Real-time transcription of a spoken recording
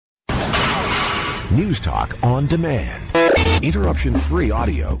News Talk on demand. Interruption-free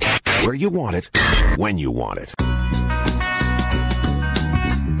audio where you want it, when you want it.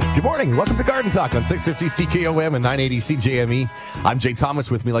 Good morning. Welcome to Garden Talk on 650 CKOM and 980 CJME. I'm Jay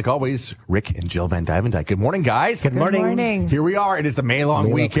Thomas. With me, like always, Rick and Jill Van Dyke. Good morning, guys. Good morning. Here we are. It is the May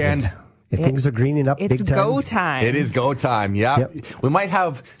long weekend. Things are greening up big time. It's go time. It is go time, yeah. Yep. We might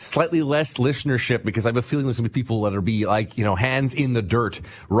have slightly less listenership because I have a feeling there's going to be people that are like, hands in the dirt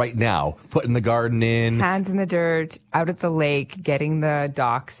right now, putting the garden in. Hands in the dirt, out at the lake, getting the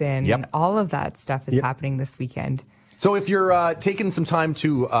docks in. Yep. And all of that stuff is happening this weekend. So if you're taking some time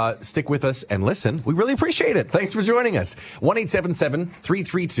to stick with us and listen, we really appreciate it. Thanks for joining us.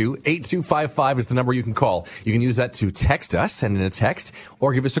 1-877-332-8255 is the number you can call. You can use that to text us, send in a text,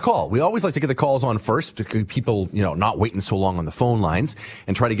 or give us a call. We always like to get the calls on first to keep people, not waiting so long on the phone lines,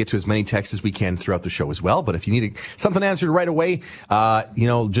 and try to get to as many texts as we can throughout the show as well. But if you need something answered right away,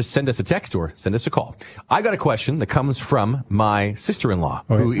 just send us a text or send us a call. I got a question that comes from my sister-in-law,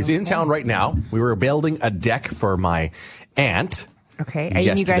 who is in town right now. We were building a deck for my aunt. Okay.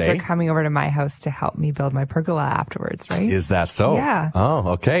 And you guys are coming over to my house to help me build my pergola afterwards, right? Is that so? Yeah. Oh,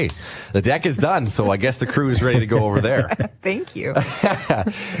 okay. The deck is done, so I guess the crew is ready to go over there. Thank you.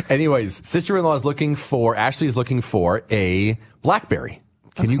 Anyways, sister-in-law Ashley is looking for a blackberry.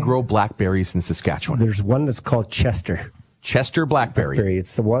 Can you grow blackberries in Saskatchewan? There's one that's called Chester. Chester blackberry.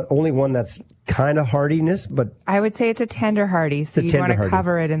 It's the only one that's kind of hardiness, but I would say it's a tender hardy, so you want to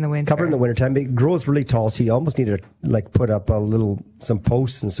cover it in the winter. Cover it in the wintertime. It grows really tall, so you almost need to put up some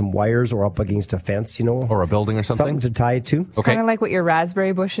posts and some wires or up against a fence, or a building or something to tie it to. Okay. Kind of like what your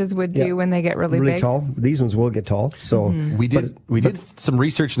raspberry bushes would do when they get really big. Tall. These ones will get tall. So we did some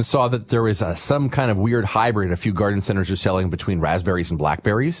research and saw that there is some kind of weird hybrid a few garden centers are selling between raspberries and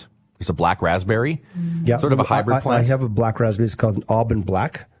blackberries. There's a black raspberry, sort of a hybrid plant. I have a black raspberry. It's called Auburn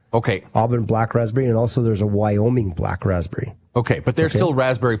Black. Okay. Auburn Black Raspberry, and also there's a Wyoming Black Raspberry. Okay, but they're still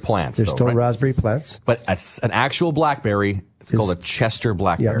raspberry plants. They're still raspberry plants. But an actual blackberry, it's called a Chester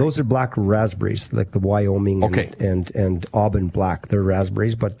blackberry. Yeah, those are black raspberries, like the Wyoming and Auburn Black. They're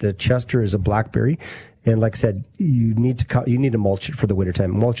raspberries, but the Chester is a blackberry. And like I said, you need to mulch it for the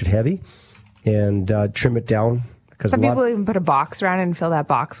wintertime. Mulch it heavy and trim it down. Some people even put a box around it and fill that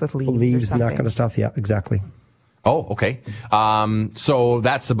box with leaves and that kind of stuff. Yeah, exactly. Oh, okay. So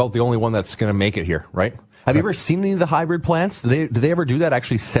that's about the only one that's going to make it here, right? Have you ever seen any of the hybrid plants? Do they ever do that?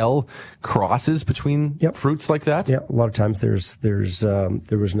 Actually sell crosses between fruits like that? Yeah, a lot of times there was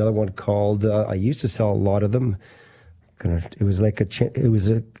another one called, I used to sell a lot of them. It was a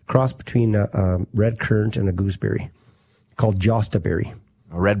cross between a red currant and a gooseberry called Jostaberry.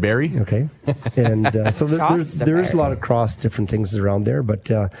 A red berry? Okay. And so there is a lot of cross different things around there, but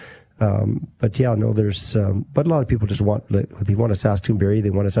a lot of people just want, if they want a Saskatoon berry, they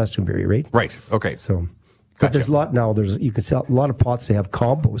want a Saskatoon berry, right? Right. Okay. So, but there's a lot now. You can sell a lot of pots. They have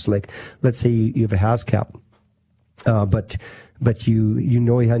compost. Like, let's say you have a Hascap, but you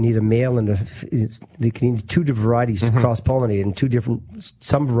need a male and they can need two different varieties to cross pollinate, and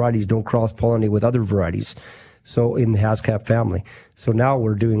some varieties don't cross pollinate with other varieties. So in the Hascap family. So now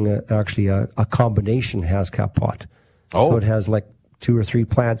we're doing a combination Hascap pot. Oh. So it has like 2 or 3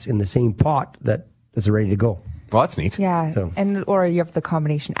 plants in the same pot that is ready to go. Well, that's neat. Yeah. Or you have the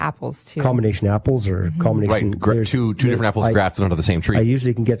combination apples too. Combination apples or combination. Right. Two different apples grafted onto the same tree. I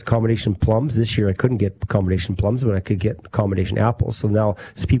usually can get combination plums. This year I couldn't get combination plums, but I could get combination apples. So now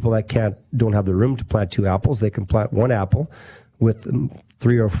people that don't have the room to plant 2 apples, they can plant 1 apple with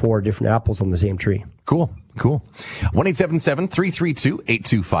 3 or 4 different apples on the same tree. Cool.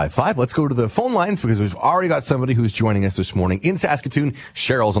 1-877-332-8255. Let's go to the phone lines because we've already got somebody who's joining us this morning in Saskatoon.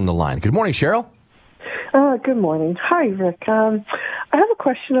 Cheryl's on the line. Good morning, Cheryl. Good morning. Hi, Rick. I have a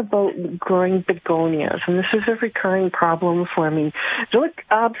question about growing begonias, and this is a recurring problem for me. They look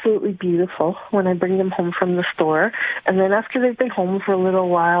absolutely beautiful when I bring them home from the store, and then after they've been home for a little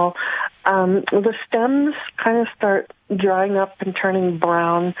while, the stems kind of start drying up and turning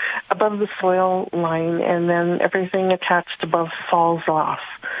brown above the soil line, and then everything attached above falls off.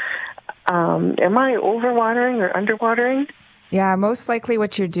 Am I overwatering or underwatering? Yeah, most likely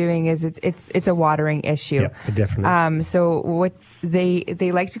what you're doing is it's a watering issue. Yeah, definitely. So what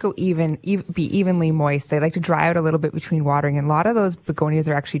they like to go be evenly moist. They like to dry out a little bit between watering, and a lot of those begonias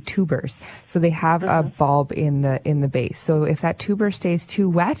are actually tubers. So they have a bulb in the base. So if that tuber stays too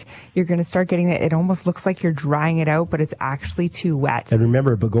wet, you're going to start getting it almost looks like you're drying it out, but it's actually too wet. And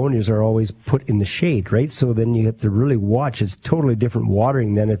remember, begonias are always put in the shade, right? So then you have to really watch. It's totally different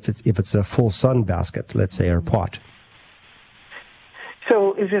watering than if it's a full sun basket, let's say, or pot.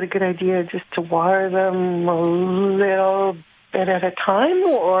 So is it a good idea just to water them a little bit at a time,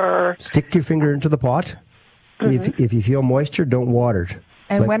 or Stick your finger into the pot. If you feel moisture, don't water it.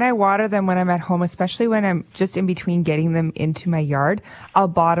 And when I water them when I'm at home, especially when I'm just in between getting them into my yard, I'll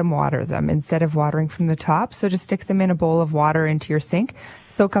bottom water them instead of watering from the top. So just stick them in a bowl of water into your sink,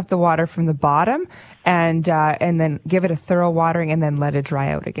 soak up the water from the bottom, and then give it a thorough watering, and then let it dry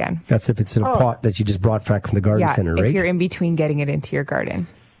out again. That's if it's in a pot that you just brought back from the garden center, right? If you're in between getting it into your garden.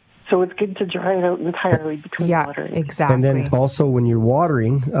 so it's good to dry it out entirely between watering. Exactly. And then also when you're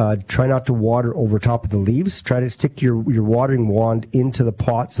watering, try not to water over top of the leaves. Try to stick your watering wand into the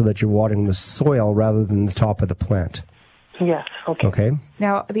pot so that you're watering the soil rather than the top of the plant. Yes. Okay. Okay.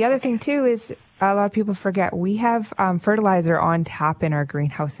 Now, the other thing too is a lot of people forget we have fertilizer on tap in our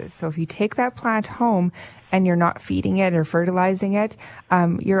greenhouses. So if you take that plant home and you're not feeding it or fertilizing it,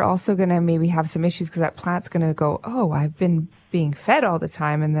 you're also going to maybe have some issues because that plant's going to go, oh, I've been being fed all the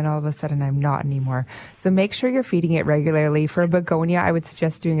time, and then all of a sudden I'm not anymore. So make sure you're feeding it regularly. For a begonia, I would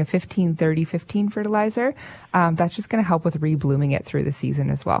suggest doing a 15-30-15 fertilizer. That's just going to help with reblooming it through the season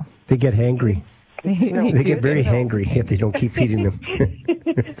as well. They get hangry. They get very hangry if they don't keep feeding them.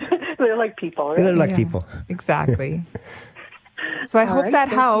 They're like people, right? They're like people. Exactly. So I hope that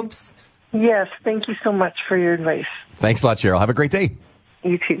helps. Yes, thank you so much for your advice. Thanks a lot, Cheryl. Have a great day.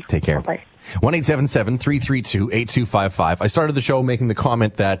 You too. Take care. Bye-bye. 1-877-332-8255. I started the show making the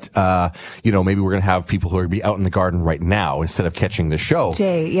comment that, maybe we're going to have people who are going to be out in the garden right now instead of catching the show.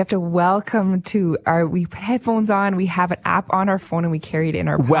 Jay, you have to welcome to we put headphones on, we have an app on our phone, and we carry it in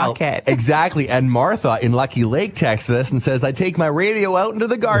our pocket. Exactly. And Martha in Lucky Lake texted us and says, I take my radio out into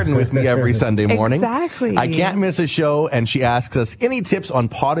the garden with me every Sunday morning. Exactly. I can't miss a show. And she asks us, any tips on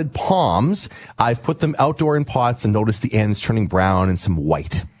potted palms? I've put them outdoor in pots and noticed the ends turning brown and some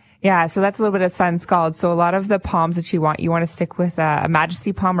white. Yeah, so that's a little bit of sun scald. So a lot of the palms that you want to stick with a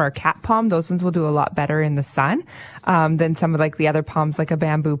majesty palm or a cat palm. Those ones will do a lot better in the sun than some of like the other palms, like a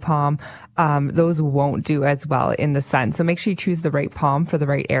bamboo palm. Those won't do as well in the sun. So make sure you choose the right palm for the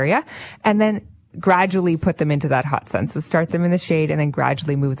right area, and then gradually put them into that hot sun. So start them in the shade and then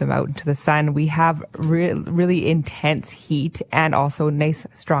gradually move them out into the sun. We have really intense heat and also nice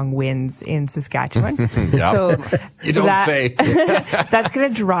strong winds in Saskatchewan. Yeah. So you don't say. That's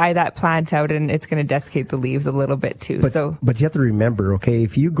going to dry that plant out, and it's going to desiccate the leaves a little bit too. But you have to remember, okay,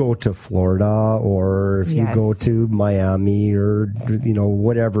 if you go to Florida or if you go to Miami or,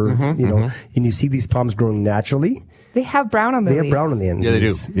 whatever, and you see these palms growing naturally, they have brown on the leaves. They have brown on the end. Yeah, they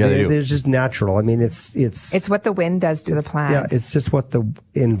do. Yeah, they do. They're just natural. I mean, it's what the wind does to the plant. Yeah, it's just what the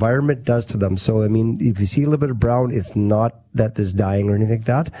environment does to them. So, I mean, if you see a little bit of brown, it's not that there's dying or anything like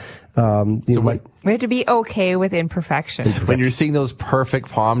that. We have to be okay with imperfection. When you're seeing those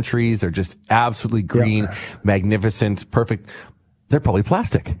perfect palm trees, they're just absolutely green, magnificent, perfect. They're probably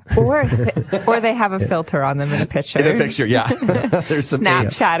plastic. Or they have a filter on them in a picture. In a picture, yeah. There's some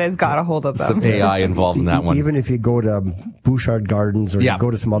Snapchat has got a hold of them. Some AI involved in that one. Even if you go to Bouchard Gardens or you go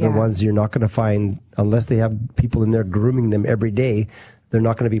to some other ones, you're not going to find, unless they have people in there grooming them every day, they're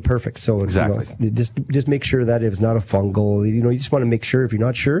not going to be perfect. So exactly. Just make sure that it's not a fungal. You just want to make sure. If you're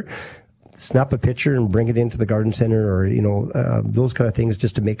not sure, snap a picture and bring it into the garden center, or those kind of things,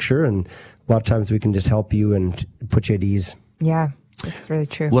 just to make sure. And a lot of times we can just help you and put you at ease. Yeah. That's really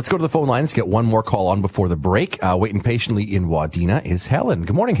true. Let's go to the phone lines, get one more call on before the break. Waiting patiently in Wadena is Helen.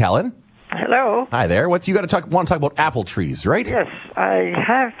 Good morning, Helen. Hello. Hi there. Want to talk about apple trees, right? Yes, I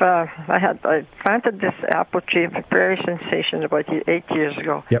planted this apple tree, Prairie Sensation, about 8 years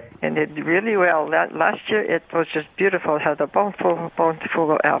ago. Yep. And it did really well. Last year it was just beautiful. It had a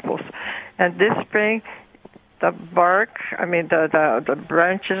bountiful of apples. And this spring, the bark, the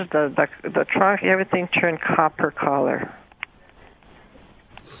branches, the trunk, everything turned copper color.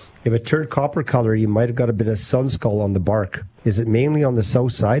 If it turned copper color, you might have got a bit of sun skull on the bark. Is it mainly on the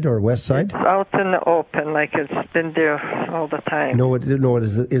south side or west side? It's out in the open, like it's been there all the time. No.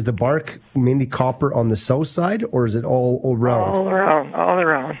 Is the bark mainly copper on the south side, or is it all around? All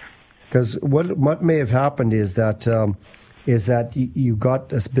around. Because what may have happened is that you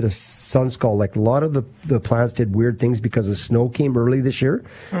got a bit of sun skull. Like a lot of the plants did weird things because the snow came early this year,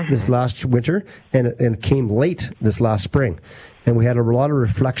 this last winter, and came late this last spring. And we had a lot of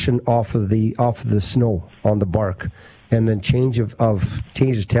reflection off of the snow on the bark, and then change of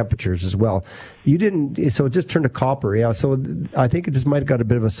temperatures as well. So it just turned to copper. Yeah. So I think it just might have got a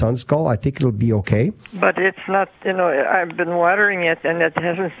bit of a sun skull. I think it'll be okay. But it's not, I've been watering it, and it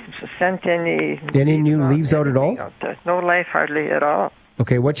hasn't sent any new leaves out at all? There's no life hardly at all.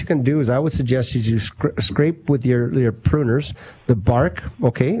 Okay, what you can do is I would suggest you scrape with your pruners the bark,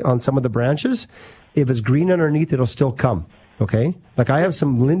 on some of the branches. If it's green underneath, it'll still come. Okay? Like I have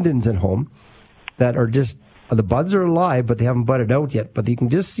some lindens at home that are just The buds are alive, but they haven't budded out yet. But you can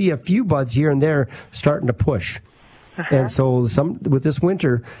just see a few buds here and there starting to push. And so with this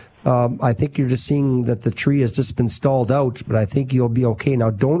winter, I think you're just seeing that the tree has just been stalled out, but I think you'll be okay. Now,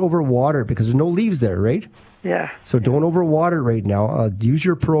 don't overwater it because there's no leaves there, right? Yeah. So don't overwater it right now. Use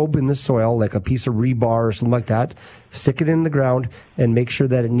your probe in the soil, like a piece of rebar or something like that. Stick it in the ground and make sure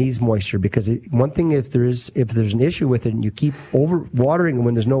that it needs moisture. Because one thing, if there's an issue with it and you keep overwatering it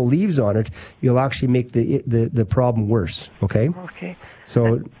when there's no leaves on it, you'll actually make the problem worse. Okay. Okay.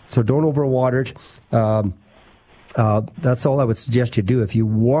 So don't overwater it. That's all I would suggest you do. If you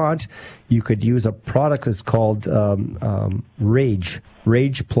want, you could use a product that's called Rage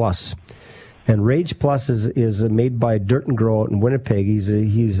Plus. And Rage Plus is made by Dirt and Grow out in Winnipeg. He's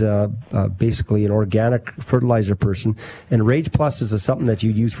basically an organic fertilizer person. And Rage Plus is something that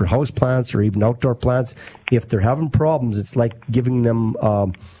you use for house plants or even outdoor plants. If they're having problems, it's like giving them a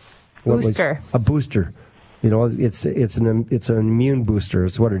booster. You know, it's an immune booster.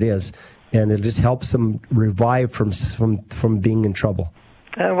 It's what it is, and it just helps them revive from being in trouble.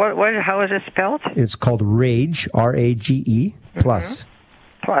 How is it spelled? It's called Rage, RAGE Plus.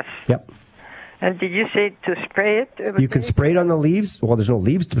 Plus. Yep. And did you say to spray it? You can spray it on the leaves. Well, there's no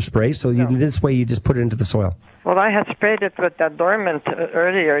leaves to spray, so this way you just put it into the soil. Well, I had sprayed it with that dormant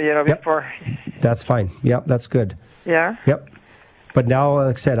earlier, before. That's fine. Yep, that's good. Yeah? Yep. But now,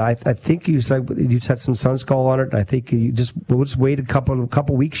 like I said, I think you just had some sun skull on it. I think we'll just wait a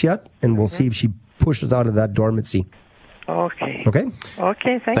couple weeks yet, and we'll see if she pushes out of that dormancy. Okay. Okay?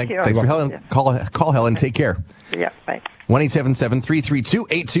 Okay, thank you. Thanks for Helen. Yeah. Call Helen. Take care. Yeah, bye.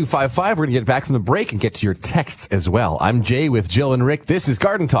 1-877-332-8255. We're going to get back from the break and get to your texts as well. I'm Jay with Jill and Rick. This is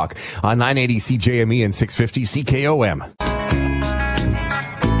Garden Talk on 980 CJME and 650 CKOM.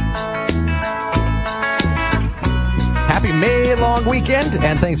 Happy May long weekend,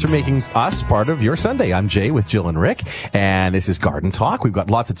 and thanks for making us part of your Sunday. I'm Jay with Jill and Rick, and this is Garden Talk. We've got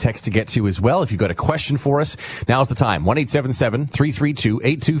lots of text to get to as well. If you've got a question for us, now's the time.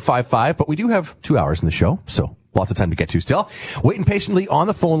 1-877-332-8255. But we do have 2 hours in the show, so lots of time to get to still. Waiting patiently on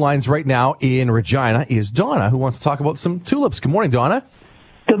the phone lines right now in Regina is Donna, who wants to talk about some tulips. Good morning, Donna.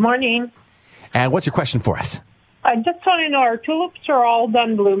 Good morning. And what's your question for us? I just want to know, our tulips are all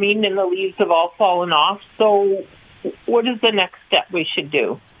done blooming and the leaves have all fallen off, so what is the next step we should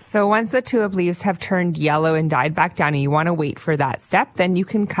do? So once the tulip leaves have turned yellow and died back down and you want to wait for that step, then you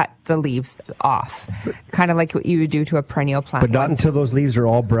can cut the leaves off, kind of like what you would do to a perennial plant. But not until those leaves are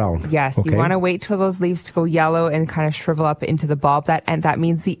all brown. Yes, okay? You want to wait till those leaves to go yellow and kind of shrivel up into the bulb. And that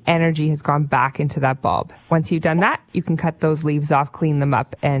means the energy has gone back into that bulb. Once you've done that, you can cut those leaves off, clean them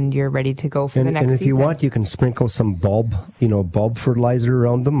up, and you're ready to go for the next season. And if you want, you can sprinkle some bulb fertilizer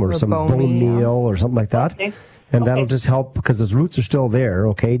around them, or some bone meal or something like that. Okay. And that'll just help because those roots are still there,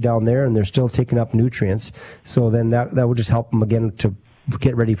 down there, and they're still taking up nutrients. So then that would just help them again to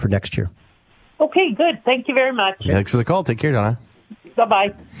get ready for next year. Okay, good. Thank you very much. Thanks for the call. Take care, Donna.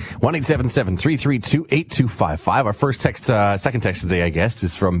 Bye-bye. 1-877-332-8255. Our second text today, I guess,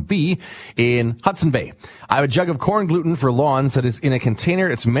 is from B in Hudson Bay. I have a jug of corn gluten for lawns that is in a container.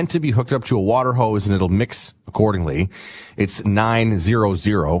 It's meant to be hooked up to a water hose and it'll mix accordingly. It's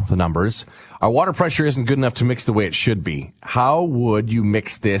 900, the numbers. Our water pressure isn't good enough to mix the way it should be. How would you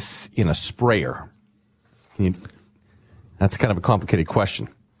mix this in a sprayer? That's kind of a complicated question.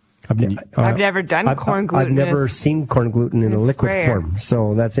 I've never done corn gluten. I've never seen corn gluten in a liquid form,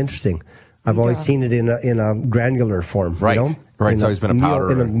 so that's interesting. I've always seen it in a granular form. Right, right. It's always been a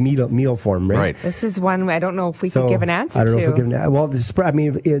powder. In a meal form, right? This is one I don't know if we could give an answer to. I don't know if we can. Well,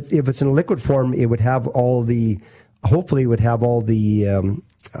 if it's in a liquid form, it would have all the. Hopefully, it would have all the.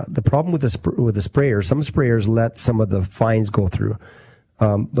 The problem with the sprayer, some sprayers let some of the fines go through.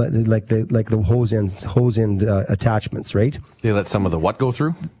 But like the hose end attachments, right? They let some of the what go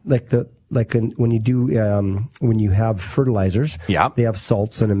through? When you have fertilizers, they have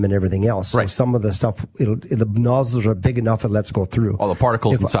salts in them and everything else. Right. So some of the stuff, the nozzles are big enough it lets go through. All the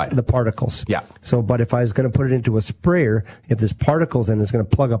particles inside. The particles. Yeah. So, but if I was going to put it into a sprayer, if there's particles in it, it's going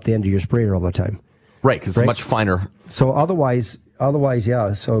to plug up the end of your sprayer all the time. Right, because it's much finer. So otherwise,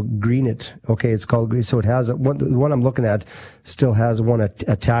 yeah. So green it. Okay, it's called green. So it has the one I'm looking at still has one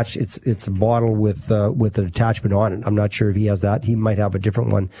attached. It's a bottle with an attachment on it. I'm not sure if he has that. He might have a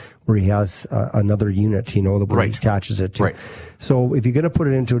different one where he has another unit. The way he attaches it to. Right. So if you're going to put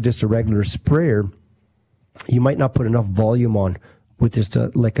it into just a regular sprayer, you might not put enough volume on with just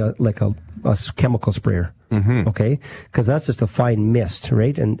like a chemical sprayer. Okay, because that's just a fine mist,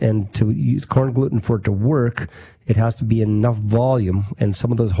 right? And to use corn gluten for it to work, it has to be enough volume. And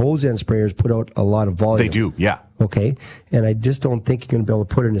some of those hose end sprayers put out a lot of volume. They do, yeah. Okay, and I just don't think you're going to be able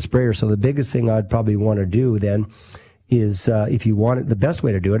to put it in a sprayer. So the biggest thing I'd probably want to do then is, if you want it, the best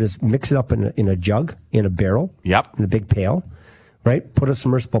way to do it is mix it up in a jug, in a barrel, Yep. in a big pail, right? Put a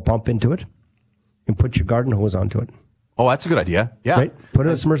submersible pump into it, and put your garden hose onto it. Oh, that's a good idea. Yeah. Right. Put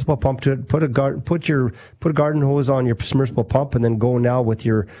a submersible pump to it. Put a garden hose on your submersible pump, and then go now with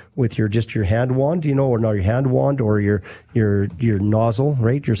your just your hand wand, or not your hand wand or your nozzle,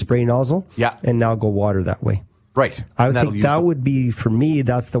 right? Your spray nozzle. Yeah. And now go water that way. Right. I would think that would be, for me,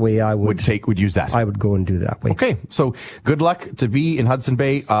 that's the way I would use that. I would go and do that way. Okay. So good luck to be in Hudson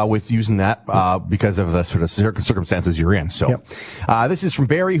Bay with using that because of the sort of circumstances you're in. So this is from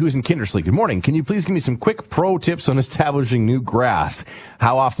Barry, who's in Kindersley. Good morning. Can you please give me some quick pro tips on establishing new grass?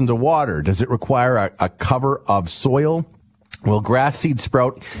 How often to water? Does it require a cover of soil? Will grass seed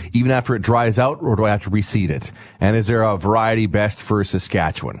sprout even after it dries out, or do I have to reseed it? And is there a variety best for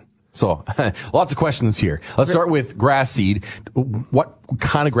Saskatchewan? So, lots of questions here. Let's start with grass seed. What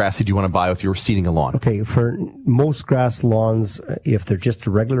kind of grass seed do you want to buy if you're seeding a lawn? Okay, for most grass lawns, if they're just a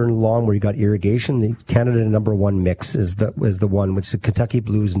regular lawn where you got irrigation, the Canada #1 mix is the one, which is Kentucky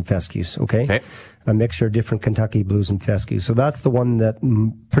Blues and Fescues. Okay. A mixture of different Kentucky Blues and Fescues. So that's the one that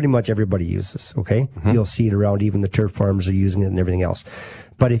pretty much everybody uses. Okay. You'll see it around. Even the turf farmers are using it and everything else.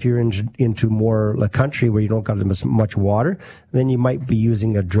 But if you're into more like country where you don't got as much water, then you might be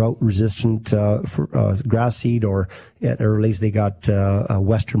using a drought-resistant grass seed, or at Early's they got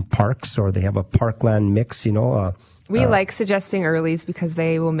Western Parks, or they have a Parkland mix. We like suggesting Early's because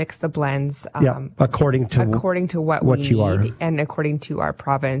they will mix the blends. According to what we you are, and according to our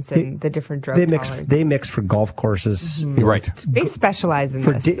province and the different drought tolerance. They mix for golf courses, right? They specialize in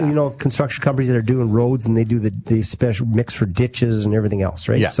this. Construction companies that are doing roads, and they do the special mix for ditches and everything else,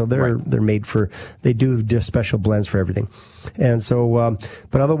 right? Yeah, so they're made for, they do just special blends for everything. And so,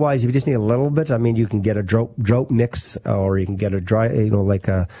 but otherwise, if you just need a little bit, I mean, you can get a drought mix, or you can get a dry, like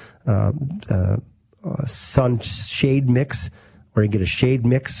a sun shade mix, or you get a shade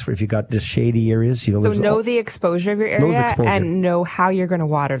mix for if you got just shady areas. So know the exposure of your area and know how you're going to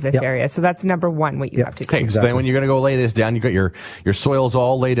water this area. So that's #1 what you have to do. Okay, so then when you're going to go lay this down, you got your soils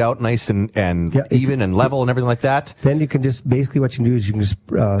all laid out nice and even and level and everything like that. Then you can just, basically what you can do is you can just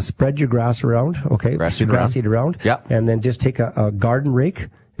spread your grass around, okay? Grass seed around. And then just take a garden rake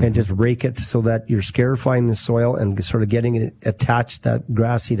and just rake it so that you're scarifying the soil and sort of getting it attached, that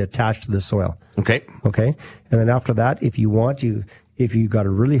grass seed attached to the soil. Okay. And then after that, if you want, if you got a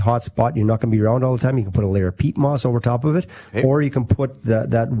really hot spot, you're not going to be around all the time, you can put a layer of peat moss over top of it, or you can put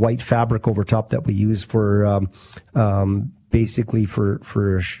that white fabric over top that we use for, basically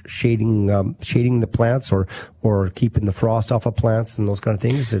for shading the plants, or keeping the frost off of plants and those kind of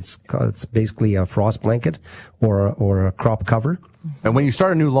things. It's basically a frost blanket or a crop cover. And when you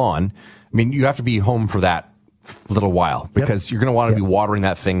start a new lawn, I mean, you have to be home for that little while, because you're going to want to be watering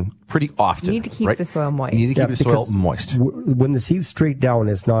that thing pretty often. You need to keep the soil moist. You need to keep the soil moist. When the seed's straight down,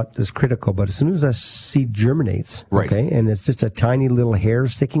 it's not as critical, but as soon as that seed germinates, and it's just a tiny little hair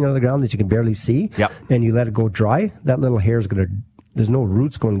sticking out of the ground that you can barely see, and you let it go dry, that little hair is going to, there's no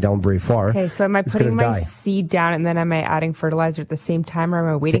roots going down very far. Okay, so am I putting my seed down, and then am I adding fertilizer at the same time, or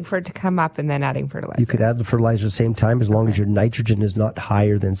am I waiting for it to come up and then adding fertilizer? You could add the fertilizer at the same time, as long as your nitrogen is not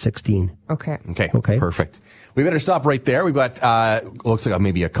higher than 16. Okay. Perfect. We better stop right there. We've got, looks like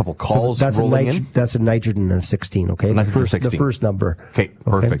maybe a couple calls rolling in. That's a nitrogen of 16, okay? The first number. Okay,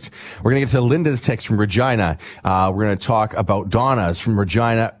 perfect. We're going to get to Linda's text from Regina. We're going to talk about Donna's from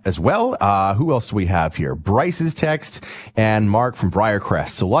Regina as well. Who else do we have here? Bryce's text and Mark from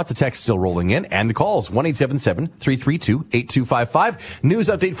Briarcrest. So lots of texts still rolling in, and the calls, 1-877-332-8255. News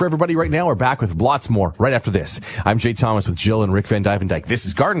update for everybody right now. We're back with lots more right after this. I'm Jay Thomas with Jill and Rick Van Dyke. This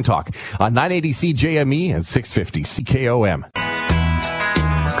is Garden Talk on 980 CJME and 650 CKOM.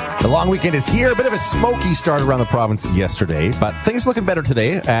 The long weekend is here. A bit of a smoky start around the province yesterday, but things looking better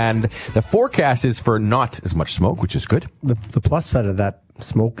today, and the forecast is for not as much smoke, which is good. The plus side of that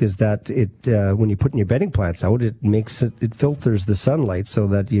smoke is that it when you put in your bedding plants out, it filters the sunlight so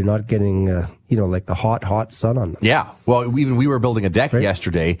that you're not getting like the hot sun on them. Yeah. Well, we were building a deck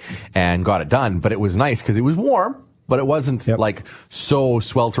yesterday and got it done, but it was nice because it was warm, but it wasn't like so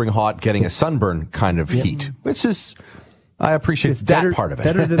sweltering hot, getting a sunburn kind of heat, which is, I appreciate that part of it.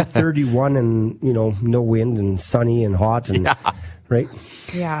 Better than 31 and, no wind and sunny and hot and, right?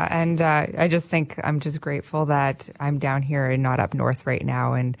 Yeah, and I just think I'm just grateful that I'm down here and not up north right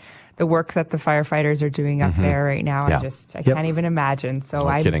now, and the work that the firefighters are doing up there right now, Yeah. I can't even imagine. So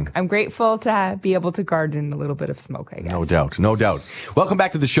kidding. I'm grateful to be able to garden a little bit of smoke, I guess. No doubt. No doubt. Welcome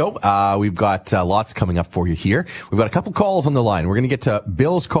back to the show. We've got lots coming up for you here. We've got a couple calls on the line. We're going to get to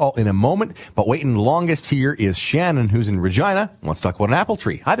Bill's call in a moment, but waiting longest here is Shannon, who's in Regina. Wants to talk about an apple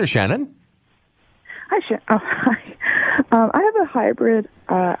tree. Hi there, Shannon. Hi, hi. I have a hybrid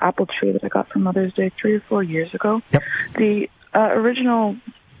apple tree that I got for Mother's Day 3 or 4 years ago. Yep. The original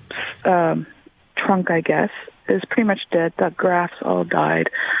trunk, I guess, is pretty much dead. The grafts all died.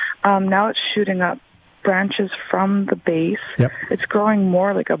 Now it's shooting up branches from the base. Yep. It's growing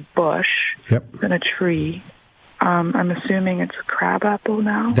more like a bush Yep. than a tree. I'm assuming it's a crab apple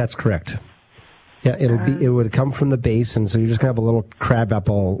now. That's correct. Yeah, it would come from the base, and so you're just gonna have a little crab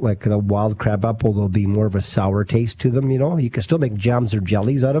apple, like the wild crab apple. There'll be more of a sour taste to them. You know, you can still make jams or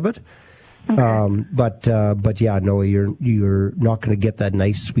jellies out of it. Okay. But yeah, no, you're not going to get that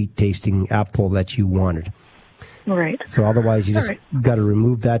nice sweet tasting apple that you wanted. Right. So otherwise, you just got to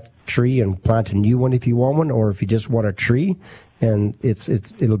remove that tree and plant a new one if you want one, or if you just want a tree, and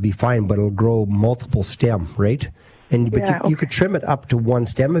it'll be fine, but it'll grow multiple stem, right? And you could trim it up to one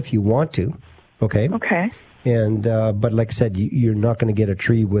stem if you want to. Okay. Okay. And but like I said, you're not going to get a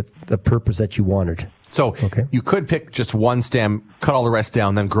tree with the purpose that you wanted. So you could pick just one stem, cut all the rest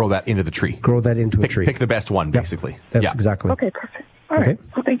down, then grow that into the tree. Grow that into a tree. Pick the best one, basically. That's exactly. Okay, perfect. All right.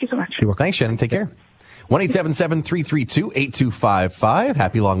 Well, thank you so much. Thanks, Shannon. Take care. 1-877-332-8255.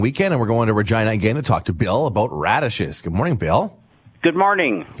 Happy long weekend. And we're going to Regina again to talk to Bill about radishes. Good morning, Bill. Good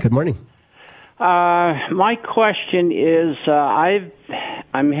morning. Good morning. My question is,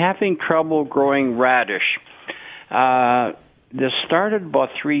 I'm having trouble growing radish. This started about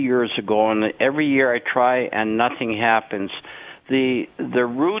 3 years ago, and every year I try and nothing happens. The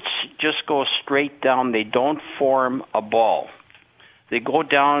roots just go straight down. They don't form a ball. They go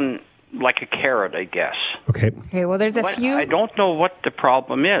down like a carrot, I guess. Okay. Well, there's a few. I don't know what the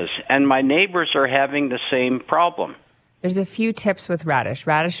problem is, and my neighbors are having the same problem. There's a few tips with radish.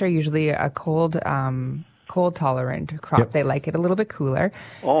 Radish are usually a cold tolerant crop. Yep. They like it a little bit cooler.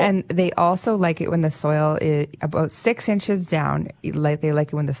 Oh. And they also like it when the soil is about 6 inches down. They like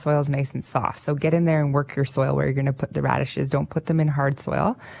it when the soil is nice and soft. So get in there and work your soil where you're going to put the radishes. Don't put them in hard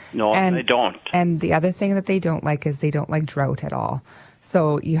soil. No, I don't. And the other thing that they don't like is they don't like drought at all.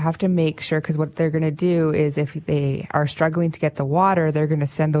 So you have to make sure, because what they're going to do is if they are struggling to get the water, they're going to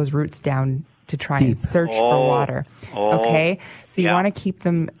send those roots down to try and search for water. Okay? So you want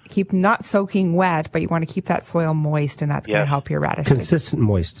to keep not soaking wet, but you want to keep that soil moist, and that's going to help your radish. Consistent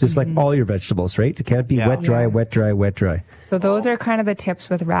moist, just like all your vegetables, right? It can't be wet, dry, wet, dry, wet, dry. So those are kind of the tips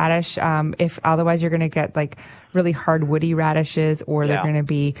with radish. If otherwise you're going to get like really hard woody radishes, or they're going to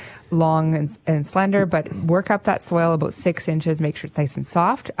be long and slender, but work up that soil about 6 inches, make sure it's nice and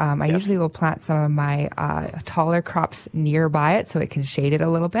soft. I usually will plant some of my taller crops nearby it so it can shade it a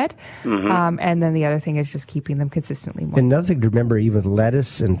little bit. And then the other thing is just keeping them consistently moist. Another thing to remember, even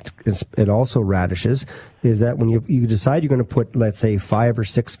lettuce and also radishes, is that when you decide you're going to put, let's say, 5 or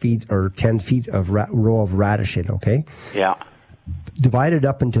 6 feet or 10 feet of row of radish in, okay? Yeah. Divide it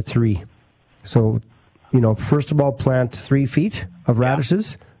up into 3. So, first of all, plant 3 feet of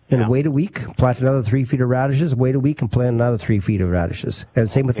radishes, then wait a week, plant another 3 feet of radishes, wait a week, and plant another 3 feet of radishes. And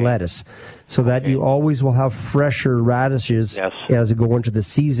same with lettuce. So that you always will have fresher radishes as you go into the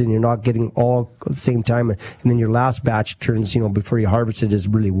season. You're not getting all at the same time. And then your last batch turns, before you harvest it, is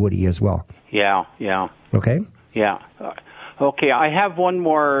really woody as well. Yeah. Okay? Yeah. Okay, I have one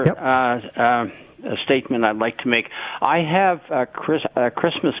more a statement I'd like to make. I have a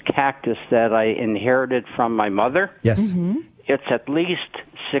Christmas cactus that I inherited from my mother. Yes. Mm-hmm. It's at least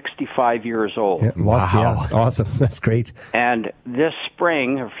 65 years old. Yeah, lots, awesome. That's great. And this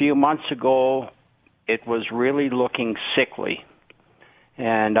spring, a few months ago, it was really looking sickly.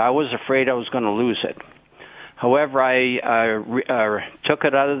 And I was afraid I was going to lose it. However, I took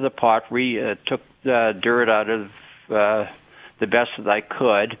it out of the pot, took the dirt out of the best that I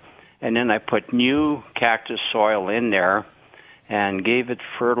could, and then I put new cactus soil in there and gave it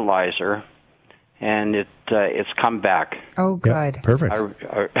fertilizer, and it's come back. Oh, good. Yep, perfect.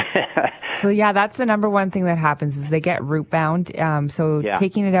 So, that's the number one thing that happens is they get root bound.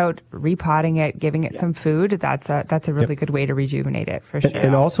 Taking it out, repotting it, giving it some food, that's a really good way to rejuvenate it, for sure.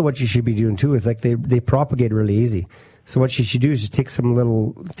 And also what you should be doing, too, is like they propagate really easy. So what you should do is just take some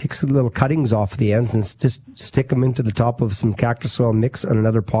little cuttings off the ends and just stick them into the top of some cactus soil mix on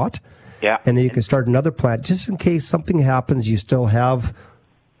another pot. Yeah. And then you can start another plant. Just in case something happens, you still have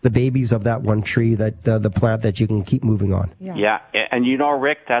the babies of that one tree, that the plant that you can keep moving on. Yeah, and you know,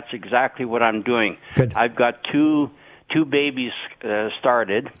 Rick, that's exactly what I'm doing. Good. I've got two babies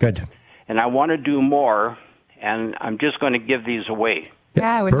started. Good. And I want to do more, and I'm just going to give these away.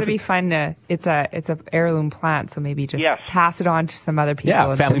 Yeah, wouldn't it be fun to? It's a heirloom plant, so maybe just pass it on to some other people.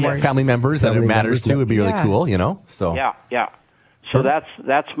 Yeah, family members that it matters to would be really cool, you know. So yeah. So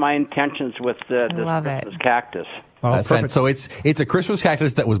that's my intentions with this Christmas cactus. Oh, that's perfect. So it's a Christmas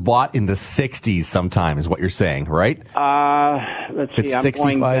cactus that was bought in the 60s sometime, is what you're saying, right? Let's see. I'm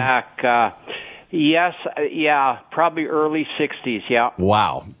 65? going back. Yes, probably early 60s. Yeah.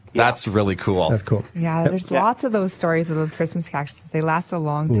 Wow. That's really cool. That's cool. Yeah, there's lots of those stories of those Christmas cactuses. They last a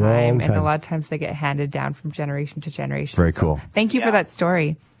long time, and a lot of times they get handed down from generation to generation. Very cool. Thank you for that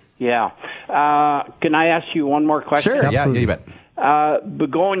story. Yeah. Can I ask you one more question? Sure. Yeah, you bet.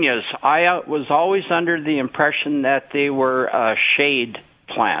 Begonias. I was always under the impression that they were a shade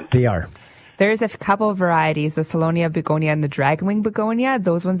plant. They are. There's a couple of varieties, the Salonia begonia and the dragonwing begonia.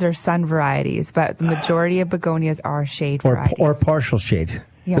 Those ones are sun varieties, but the majority of begonias are shade varieties. Or partial shade.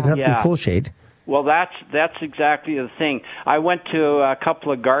 Yeah. Doesn't have to be full shade. Well, that's exactly the thing. I went to a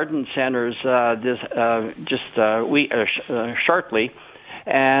couple of garden centers shortly,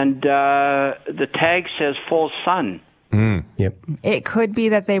 and the tag says full sun. Yep. It could be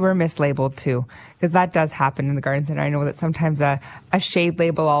that they were mislabeled too, because that does happen in the garden center. I know that sometimes a shade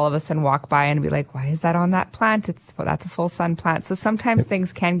label all of a sudden walk by and be like, why is that on that plant? That's a full sun plant. So sometimes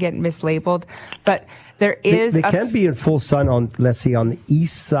things can get mislabeled, but there is they can be in full sun on, let's say, on the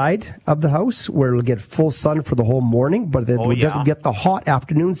east side of the house, where it'll get full sun for the whole morning, but it doesn't get the hot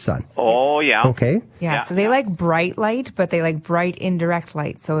afternoon sun. Oh yeah. Okay. Yeah, so they like bright light, but they like bright indirect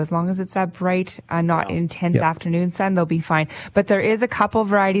light. So as long as it's that bright, not intense afternoon sun, they'll be fine. But there is a couple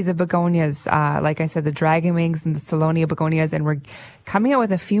varieties of begonias, like I said, the dragon wings and the Salonia begonias, and we're coming out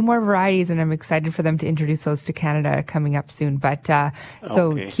with a few more varieties, and I'm excited for them to introduce those to Canada coming up soon. But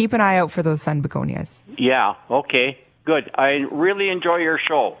so keep an eye out for those sun begonias. Yeah. Okay. Good. I really enjoy your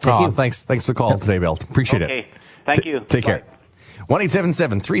show. Thanks for the call today, Bill. Appreciate it. Okay. Thank you. Take care.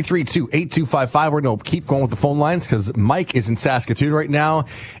 1-877-332-8255. We're going to keep going with the phone lines because Mike is in Saskatoon right now,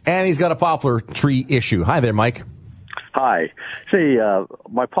 and he's got a poplar tree issue. Hi there, Mike. Hi. Say,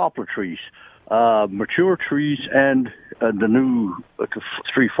 my poplar trees, mature trees and the new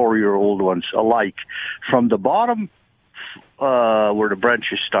 3-4-year-old ones alike, from the bottom where the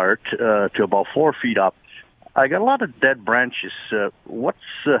branches start to about 4 feet up, I got a lot of dead branches. What's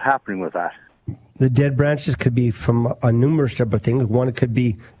happening with that? The dead branches could be from a numerous type of things. One, it could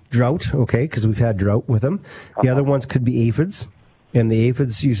be drought, because we've had drought with them. The other ones could be aphids, and the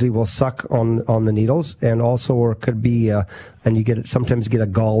aphids usually will suck on the needles, and also, or it could be, and you sometimes get a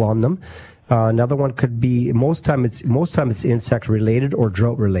gall on them. Another one could be, most time it's insect related or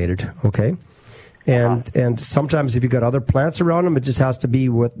drought related, okay? And sometimes if you got other plants around them, it just has to be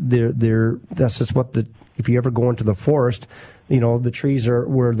what that's just what if you ever go into the forest, the trees are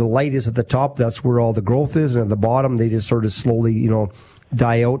where the light is at the top, that's where all the growth is, and at the bottom they just sort of slowly,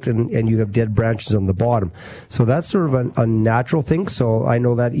 die out, and you have dead branches on the bottom. So that's sort of a natural thing. So I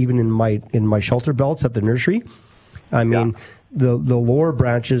know that even in my shelter belts at the nursery, I mean, the lower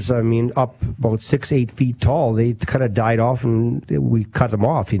branches, up about 6-8 feet tall, they kind of died off, and we cut them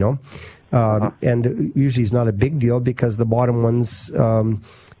off, and usually it's not a big deal because the bottom ones,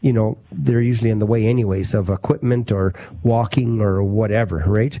 they're usually in the way anyways of equipment or walking or whatever,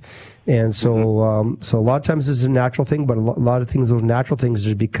 right? And so, so a lot of times this is a natural thing, but a lot of things, those natural things,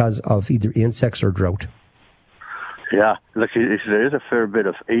 is because of either insects or drought. Yeah, look, there is a fair bit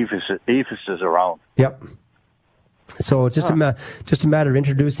of aphids around. Yep. So it's just a matter of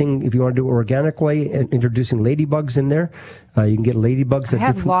introducing, if you want to do it organic way, introducing ladybugs in there. You can get ladybugs. I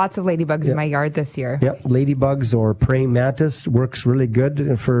have lots of ladybugs in my yard this year. Yeah, ladybugs or praying mantis works really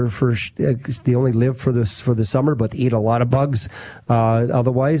good for they only live for the summer, but eat a lot of bugs.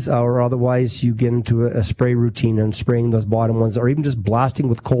 Otherwise you get into a spray routine and spraying those bottom ones, or even just blasting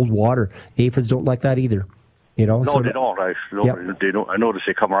with cold water. Aphids don't like that either. No, they don't. They don't. I notice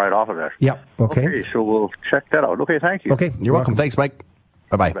they come right off of there. Yep. Okay. So we'll check that out. Okay, thank you. Okay. You're welcome. Thanks, Mike.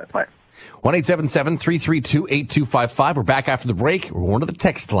 Bye-bye. Bye. 1-877-332-8255. We're back after the break. We're going to the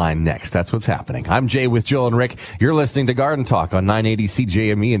text line next. That's what's happening. I'm Jay with Jill and Rick. You're listening to Garden Talk on 980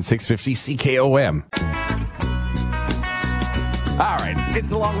 CJME and 650 CKOM. All right. It's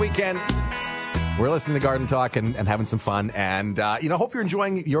the long weekend. We're listening to Garden Talk and having some fun. And, hope you're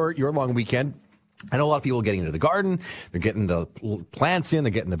enjoying your long weekend. I know a lot of people are getting into the garden. They're getting the plants in. They're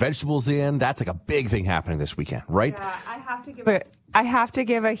getting the vegetables in. That's like a big thing happening this weekend, right? Yeah, I have have to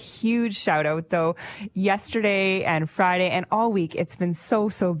give a huge shout out though. Yesterday and Friday and all week, it's been so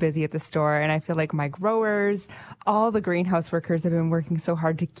busy at the store, and I feel like my growers, all the greenhouse workers have been working so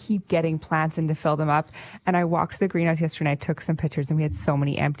hard to keep getting plants and to fill them up. And I walked to the greenhouse yesterday and I took some pictures, and we had so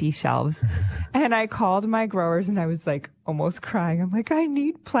many empty shelves. And I called my growers and I was like almost crying. I'm like, I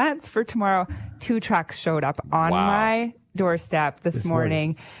need plants for tomorrow. 2 trucks showed up on my doorstep this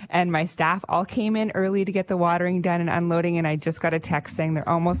morning, and my staff all came in early to get the watering done and unloading, and I just got a text saying they're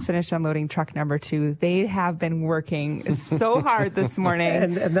almost finished unloading truck number 2. They have been working so hard this morning.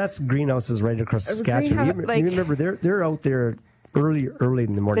 and that's greenhouses right across Saskatchewan. You remember they're out there early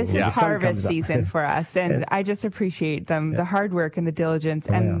in the morning. This is harvest season for us, and I just appreciate them, the hard work and the diligence,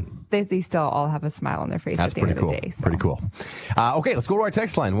 and they still all have a smile on their face at the end of the day. So. Pretty cool. Okay, let's go to our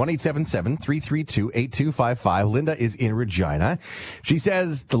text line, 1-877-332-8255. Linda is in Regina. She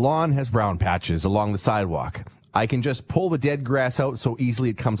says, the lawn has brown patches along the sidewalk. I can just pull the dead grass out so easily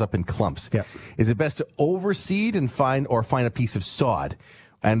it comes up in clumps. Yep. Is it best to overseed and find a piece of sod?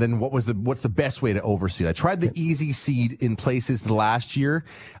 And then what's the best way to overseed? I tried the easy seed in places the last year,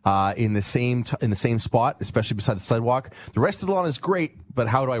 in the same spot, especially beside the sidewalk. The rest of the lawn is great, but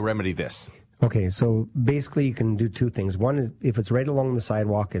how do I remedy this? Okay, so basically you can do 2 things. One is if it's right along the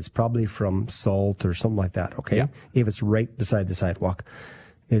sidewalk, it's probably from salt or something like that. Okay, if it's right beside the sidewalk,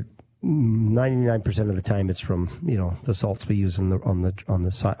 99% of the time it's from the salts we use on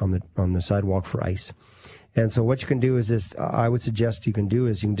the sidewalk for ice. And so what you can do is I would suggest you can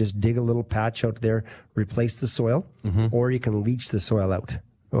just dig a little patch out there, replace the soil, or you can leach the soil out.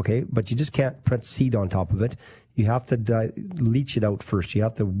 Okay, but you just can't put seed on top of it. You have to leach it out first. You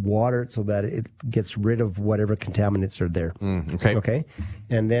have to water it so that it gets rid of whatever contaminants are there. Okay,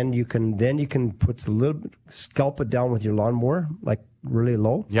 and then you can put a little, scalp it down with your lawnmower, like really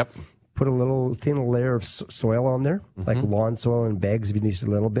low. Yep. Put a little thin layer of soil on there, like lawn soil in bags if you need a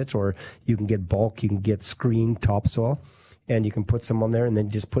little bit, or you can get bulk, you can get screen topsoil, and you can put some on there, and then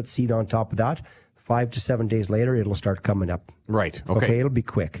just put seed on top of that. 5 to 7 days later, it'll start coming up. Right. Okay. It'll be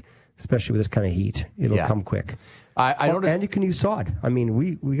quick, especially with this kind of heat. It'll come quick. I noticed, and you can use sod. I mean,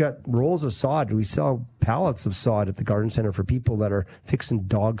 we got rolls of sod. We sell pallets of sod at the garden center for people that are fixing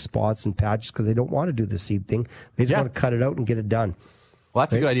dog spots and patches because they don't want to do the seed thing. They just want to cut it out and get it done. Well,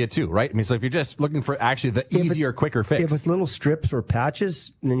 that's a good idea too, right? I mean, so if you're just looking for actually the easier, quicker fix. If it's little strips or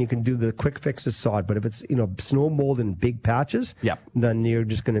patches, then you can do the quick fix of sod. But if it's, snow mold in big patches, then you're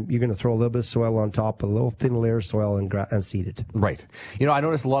gonna throw a little bit of soil on top, a little thin layer of soil and seed it. Right. I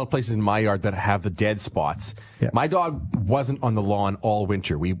noticed a lot of places in my yard that have the dead spots. Yeah. My dog wasn't on the lawn all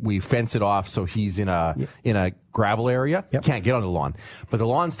winter. We fence it off so he's in a gravel area. Can't get on the lawn. But the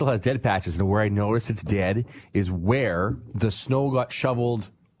lawn still has dead patches, and where I notice it's dead is where the snow got shoveled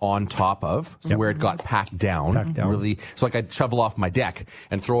on top of, so where it got packed down. Really, so like I'd shovel off my deck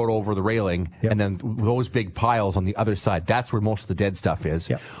and throw it over the railing, and then those big piles on the other side, that's where most of the dead stuff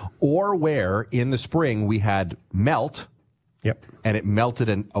is. Or where in the spring we had melt, and it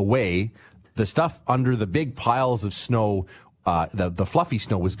melted away. The stuff under the big piles of snow, the fluffy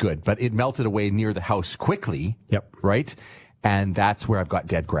snow was good, but it melted away near the house quickly. Right? And that's where I've got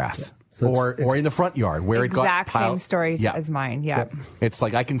dead grass. So or in the front yard where it got exact same story as mine. It's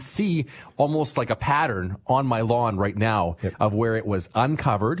like I can see almost like a pattern on my lawn right now of where it was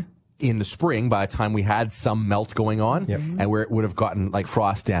uncovered in the spring by the time we had some melt going on, and where it would have gotten like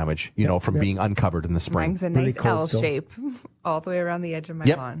frost damage, from being uncovered in the spring. Mine's a nice L shape all the way around the edge of my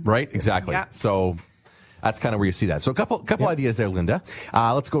lawn. Right, exactly. So that's kind of where you see that. So a couple ideas there, Linda.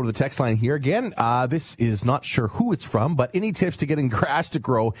 Let's go to the text line here again. This is not sure who it's from, but any tips to getting grass to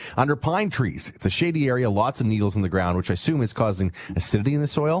grow under pine trees? It's a shady area, lots of needles in the ground, which I assume is causing acidity in the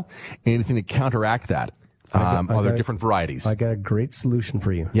soil. Anything to counteract that? Are there different varieties? I got a great solution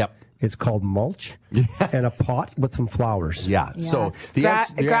for you. It's called mulch and a pot with some flowers. So the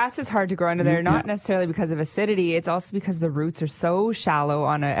grass is hard to grow under there, not necessarily because of acidity. It's also because the roots are so shallow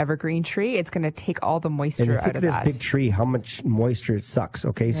on an evergreen tree. It's going to take all the moisture out of that. Think of this big tree, how much moisture it sucks.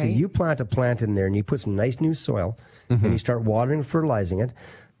 Okay, so you plant a plant in there and you put some nice new soil and you start watering and fertilizing it.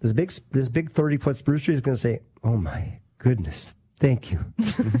 This big 30-foot spruce tree is going to say, "Oh my goodness, thank you."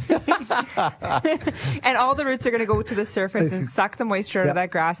 And all the roots are going to go to the surface and suck the moisture out of that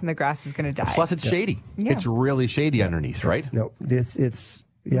grass, and the grass is going to die. Plus, it's shady. It's really shady underneath, right? No, it's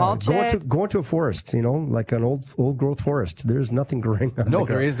going to a forest, like an old growth forest. There's nothing growing on No,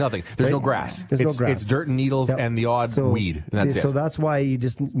 there is nothing. There's no grass. There's no grass. It's dirt and needles and the odd weed. And that's it. So that's why you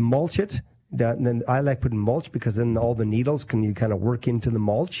just mulch it. And then I like putting mulch because then all the needles you kind of work into the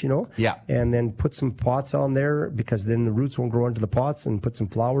mulch, Yeah. And then put some pots on there because then the roots won't grow into the pots, and put some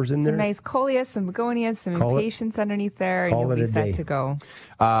flowers in there. Some nice coleus, some begonias, some impatiens underneath there, and you'll be set to go.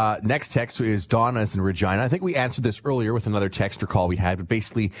 Next text is Donna's in Regina. I think we answered this earlier with another texter call we had, but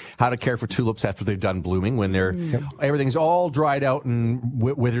basically how to care for tulips after they've done blooming when everything's all dried out and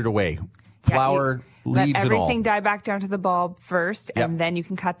withered away. Flower, leaves, let and all. everything die back down to the bulb first, and then you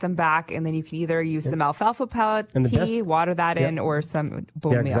can cut them back, and then you can either use some alfalfa pellet tea, water that in, or some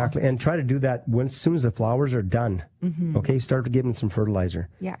bone meal. Exactly. And try to do that as soon as the flowers are done. Okay, start to give them some fertilizer.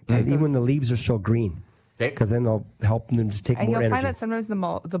 Yeah. And even when the leaves are still green. Because then they'll help them to take more energy. And you'll find that sometimes the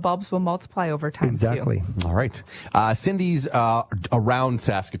bulbs will multiply over time, Exactly. too. All right. Cindy's around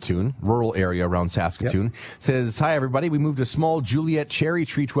Saskatoon, rural area around Saskatoon, says, hi, everybody. We moved a small Juliet cherry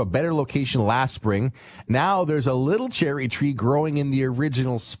tree to a better location last spring. Now there's a little cherry tree growing in the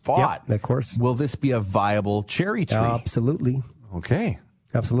original spot. Yep, of course. Will this be a viable cherry tree? Absolutely. Okay.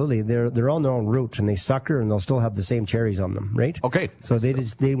 Absolutely. They're on their own roots, and they sucker, and they'll still have the same cherries on them, right? Okay. So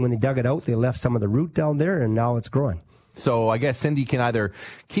when they dug it out, they left some of the root down there, and now it's growing. So I guess Cindy can either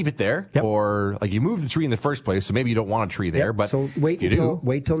keep it there, or like you moved the tree in the first place, so maybe you don't want a tree there. But so wait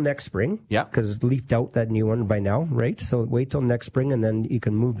till next spring. Yeah, because it's leafed out, that new one by now, right? So wait till next spring, and then you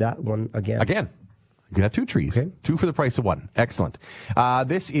can move that one again. You can have two trees, two for the price of one. Excellent.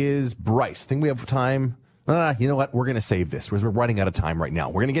 This is Bryce. I think we have time. You know what? We're going to save this because we're running out of time right now.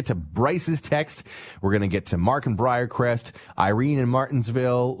 We're going to get to Bryce's text. We're going to get to Mark in Briarcrest, Irene in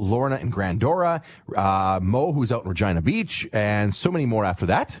Martinsville, Lorna in Grandora, Mo, who's out in Regina Beach, and so many more after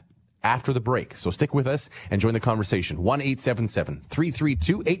that, after the break. So stick with us and join the conversation.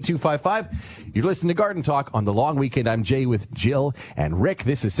 1-877-332-8255. You're listening to Garden Talk on the long weekend. I'm Jay with Jill and Rick.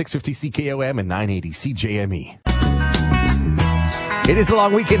 This is 650 CKOM and 980 CJME. It is the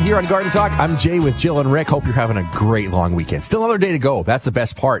long weekend here on Garden Talk. I'm Jay with Jill and Rick. Hope you're having a great long weekend. Still another day to go. That's the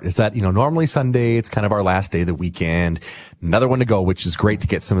best part is that, normally Sunday, it's kind of our last day of the weekend. Another one to go, which is great to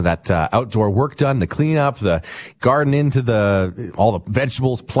get some of that outdoor work done, the cleanup, the garden into all the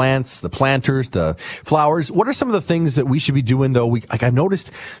vegetables, plants, the planters, the flowers. What are some of the things that we should be doing though? I've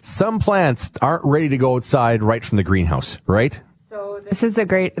noticed some plants aren't ready to go outside right from the greenhouse, right? So this is a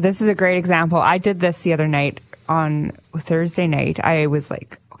great example. I did this the other night. On Thursday night, I was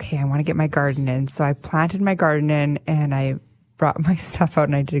like, okay, I want to get my garden in. So I planted my garden in, and I brought my stuff out,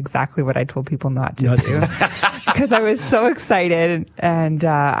 and I did exactly what I told people not to do because I was so excited. And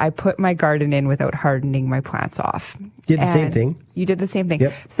I put my garden in without hardening my plants off. Did the same thing. You did the same thing.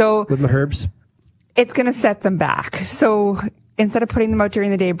 Yep. So with my herbs, it's going to set them back. So instead of putting them out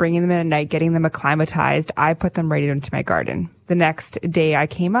during the day, bringing them in at night, getting them acclimatized, I put them right into my garden. The next day I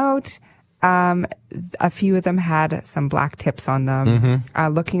came out. A few of them had some black tips on them,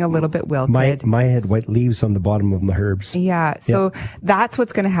 looking a little bit wilted. My had white leaves on the bottom of my herbs. Yeah. So that's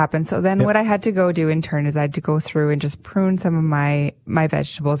what's going to happen. So then what I had to go do in turn is I had to go through and just prune some of my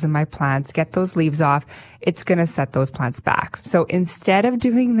vegetables and my plants, get those leaves off. It's going to set those plants back. So instead of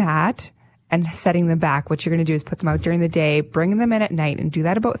doing that and setting them back, what you're going to do is put them out during the day, bring them in at night, and do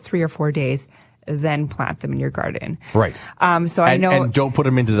that about 3 or 4 days. Then plant them in your garden. Right. So I know. And don't put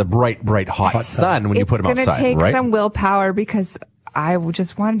them into the bright, hot sun when you put them outside, right? It's going to take some willpower because I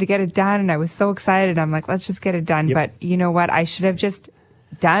just wanted to get it done and I was so excited. I'm like, let's just get it done. Yep. But you know what? I should have just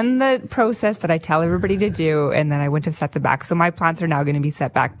done the process that I tell everybody to do, and then I wouldn't have set them back. So my plants are now going to be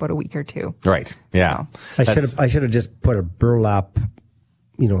set back about a week or two. Right. Yeah. So I should have just put a burlap.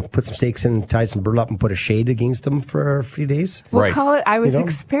 Put some stakes in, tie some burlap, and put a shade against them for a few days. We'll call it, I was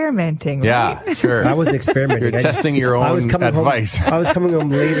experimenting. Right? Yeah, sure. I was experimenting. You're testing your own advice. I was coming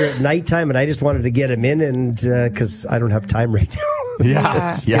home later at nighttime, and I just wanted to get them in, and because I don't have time right now.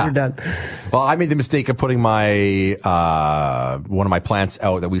 Yeah. Get her done. Well, I made the mistake of putting my one of my plants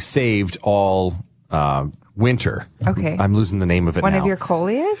out that we saved all winter. Okay. I'm losing the name of it now. One of your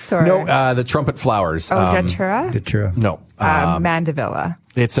coleus? Or? No, the trumpet flowers. Oh, Datura? Datura. No. Mandevilla.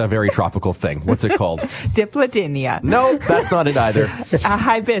 It's a very tropical thing. What's it called? Diplodynia. No, that's not it either.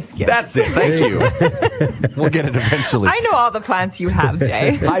 Hibiscus. That's it. Thank you. We'll get it eventually. I know all the plants you have,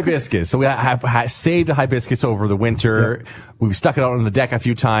 Jay. Hibiscus. So we have saved a hibiscus over the winter. Yep. We've stuck it out on the deck a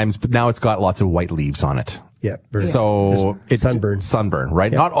few times, but now it's got lots of white leaves on it. Yeah. So it's sunburn,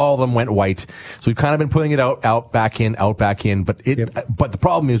 right? Yep. Not all of them went white. So we've kind of been putting it out, back in. But the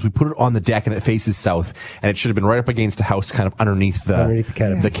problem is we put it on the deck and it faces south, and it should have been right up against the house, kind of underneath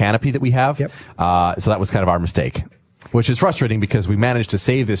the canopy that we have. Yep. So that was kind of our mistake, which is frustrating because we managed to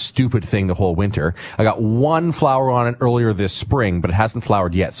save this stupid thing the whole winter. I got one flower on it earlier this spring, but it hasn't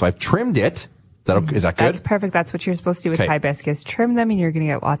flowered yet. So I've trimmed it. Is that good? That's perfect. That's what you're supposed to do with Okay. hibiscus. Trim them and you're going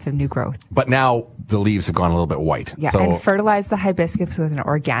to get lots of new growth. But now the leaves have gone a little bit white. Yeah, So, and fertilize the hibiscus with an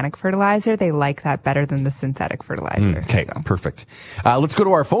organic fertilizer. They like that better than the synthetic fertilizer. okay, So. perfect. Let's go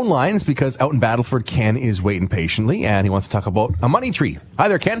to our phone lines because out in Battleford, Ken is waiting patiently and he wants to talk about a money tree. Hi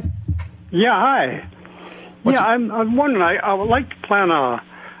there, Ken. Yeah, hi. I'm wondering. I would like to plant a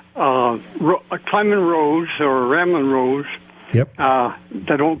climbing rose or ramming rose. Yep.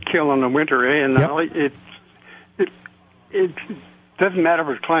 That don't kill in the winter, eh? And Yep. it doesn't matter if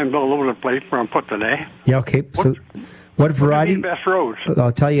it's climbed all over the place where I'm putting it, eh? Yeah, okay. So what variety? What would be the best rose?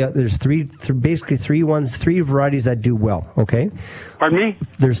 I'll tell you, there's basically three varieties that do well, okay? Pardon me?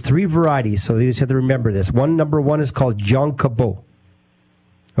 There's 3 varieties, so you just have to remember this. Number one is called John Cabot.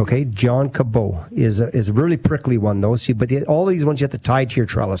 Okay, John Cabot is a really prickly one, though. See, but all these ones you have to tie to your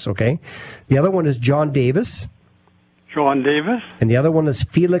trellis, okay? The other one is John Davis. John Davis? And the other one is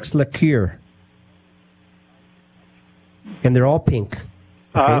Felix Lacour. And they're all pink.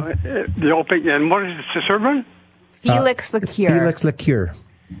 Okay? The old pink. And what is the third one? Felix Lacour. Felix Lacour.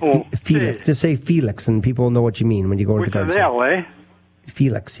 Oh, Felix. Just say Felix, and people know what you mean when you go to the garden. Which is L, eh?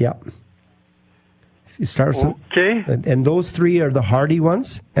 Felix, yeah. It starts okay. And those 3 are the hardy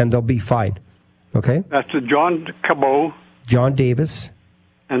ones, and they'll be fine. Okay? That's the John Cabot. John Davis.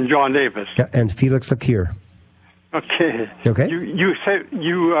 And John Davis. Yeah, and Felix Lacour. Okay. Okay. You said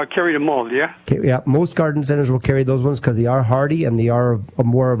you carry them all, yeah? Okay, yeah, most garden centers will carry those ones because they are hardy and they are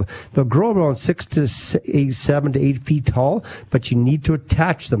they'll grow around 7 to 8 feet tall, but you need to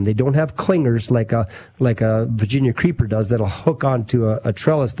attach them. They don't have clingers like a Virginia creeper does that'll hook onto a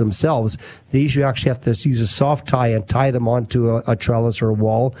trellis themselves. They usually actually have to use a soft tie and tie them onto a trellis or a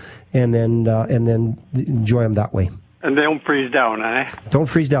wall, and then enjoy them that way. And they don't freeze down, eh? Don't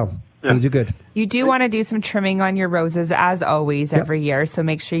freeze down. Yeah. You do good. You do want to do some trimming on your roses, as always, every year. So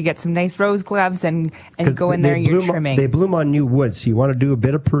make sure you get some nice rose gloves and go in there and you're trimming. They bloom on new wood, so you want to do a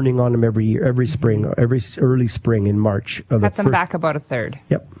bit of pruning on them every year, every spring, every early spring in March. Cut them back about a third.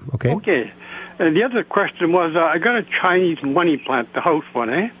 Yep. Okay. Okay. And the other question was, I got a Chinese money plant, the house one,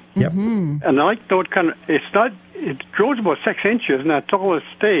 eh? Yep. And I like to know what kind of, it grows about 6 inches and that's all it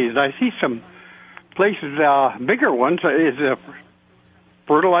stays. I see some places, bigger ones. Is it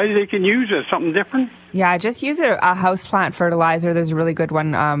fertilizer they can use or something different? Yeah, just use a houseplant fertilizer. There's a really good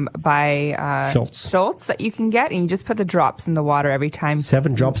one by Schultz that you can get, and you just put the drops in the water every time.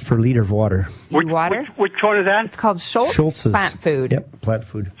 7 drops per liter of water. Which one is that? It's called Schultz's Plant Food. Yep, plant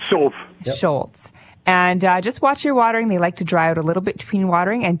food. Schultz. And just watch your watering. They like to dry out a little bit between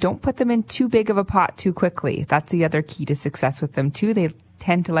watering, and don't put them in too big of a pot too quickly. That's the other key to success with them, too. They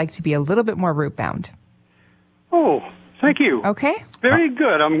tend to like to be a little bit more root bound. Oh, thank you. Okay. Very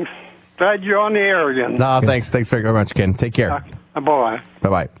good. I'm glad you're on the air again. No, thanks. Thanks very much, Ken. Take care. Bye-bye.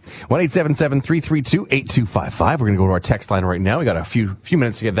 Bye-bye. 1-877-332-8255. We're going to go to our text line right now. We got a few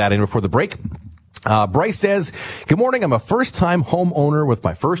minutes to get that in before the break. Bryce says, good morning. I'm a first-time homeowner with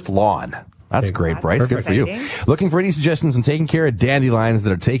my first lawn. That's great, Bryce. Good for you. Looking for any suggestions on taking care of dandelions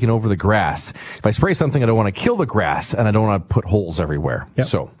that are taking over the grass. If I spray something, I don't want to kill the grass, and I don't want to put holes everywhere. Yep.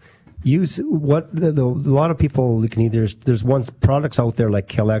 So use what a lot of people can either. There's one products out there like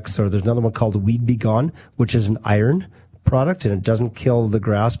Killex, or there's another one called Weed Be Gone, which is an iron product, and it doesn't kill the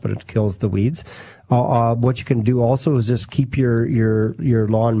grass, but it kills the weeds. What you can do also is just keep your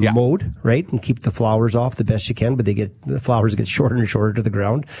lawn mowed, right, and keep the flowers off the best you can. But the flowers get shorter and shorter to the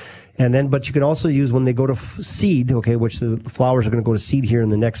ground. And then, but you can also use when they go to seed, okay, which the flowers are going to go to seed here in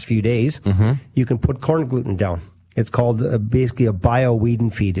the next few days. Mm-hmm. You can put corn gluten down. It's called basically a bio weed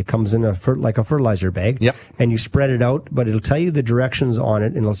and feed. It comes in like a fertilizer bag. Yep. And you spread it out, but it'll tell you the directions on it,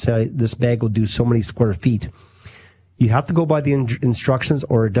 and it'll say this bag will do so many square feet. You have to go by the instructions,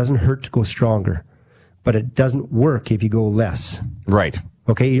 or it doesn't hurt to go stronger, but it doesn't work if you go less. Right.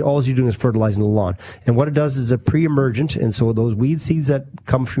 Okay, all you're doing is fertilizing the lawn. And what it does is a pre-emergent, and so those weed seeds that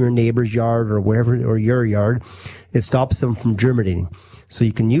come from your neighbor's yard or wherever, or your yard, it stops them from germinating. So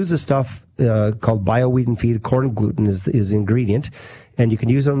you can use the stuff called bio weed and feed. Corn gluten is the ingredient, and you can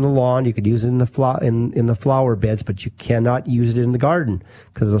use it on the lawn. You can use it in the flower beds, but you cannot use it in the garden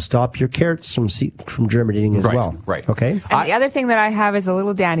because it'll stop your carrots from germinating as well. Right. Okay. And the other thing that I have is a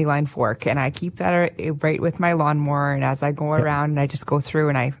little dandelion fork, and I keep that right with my lawnmower. And as I go around, and I just go through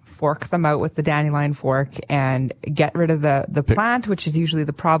and I fork them out with the dandelion fork and get rid of the plant, which is usually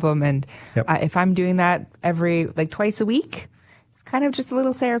the problem. And if I'm doing that twice a week, kind of just a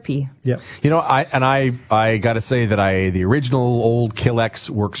little therapy. Yeah. You know, I got to say that the original old Killex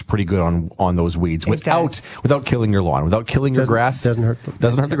works pretty good on those weeds without killing your lawn, without killing your grass. Doesn't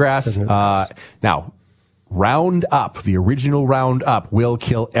hurt the grass. Now, Roundup, the original Roundup, will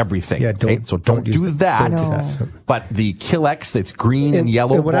kill everything. Yeah, so don't do that. Don't do that. But the Kill-X, that's green and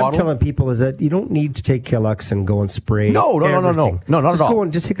yellow and what bottle. I'm telling people is that you don't need to take Kill-X and go and spray. No, not everything. at all.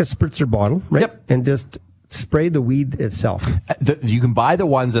 Just take a spritzer bottle, right? Yep. And just spray the weed itself. You can buy the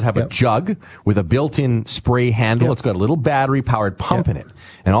ones that have a jug with a built-in spray handle. It's got a little battery-powered pump in it.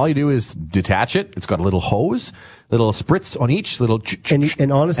 And all you do is detach it. It's got a little hose, little spritz on each, little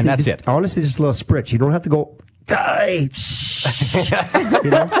and honestly, and that's it. Honestly, just a little spritz. You don't have to go, die.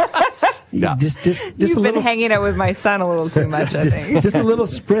 You know? Yeah. Just You've been hanging out with my son a little too much, I think. Just a little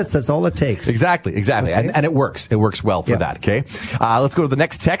spritz. That's all it takes. Exactly. Okay. And it works. It works well for that. Okay. Let's go to the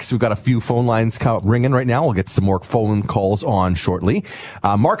next text. We've got a few phone lines ringing right now. We'll get some more phone calls on shortly.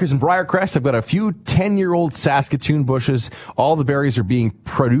 Mark is in Briarcrest. I've got a few 10-year-old Saskatoon bushes. All the berries are being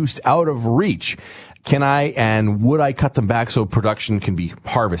produced out of reach. Can I and would I cut them back so production can be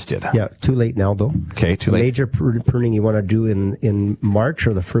harvested? Yeah, too late now, though. Okay, too late. Major pruning you want to do in March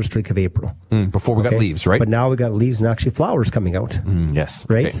or the first week of April. Before we got leaves, right? But now we got leaves and actually flowers coming out. Yes.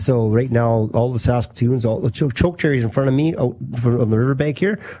 Right? Okay. So right now, all the Saskatoons, all the choke cherries in front of me out on the riverbank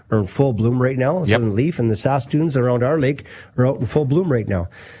here are in full bloom right now. It's in leaf, and the Saskatoons around our lake are out in full bloom right now.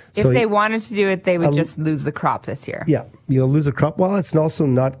 If they wanted to do it, they would just lose the crop this year. Yeah, you'll lose a crop. Well, it's also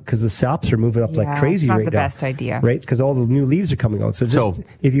not because the saps are moving up like crazy right now. It's not the best idea. Right, because all the new leaves are coming out. So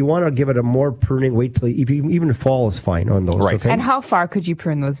if you want to give it a more pruning, wait till even fall is fine on those. Right. Okay? And how far could you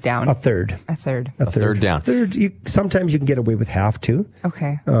prune those down? A third. A third. A third down. Sometimes you can get away with half too.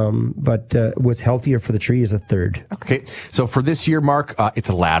 Okay. But what's healthier for the tree is a third. Okay. So for this year, Mark, it's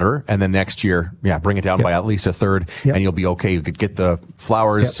a ladder, and then next year, bring it down by at least a third, and you'll be okay. You could get the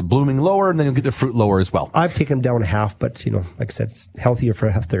flowers blooming lower, and then you'll get the fruit lower as well. I've taken them down half, but like I said, it's healthier for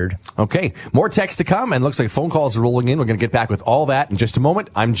a third. Okay. More text to come, and looks like phone calls are rolling in. We're going to get back with all that in just a moment.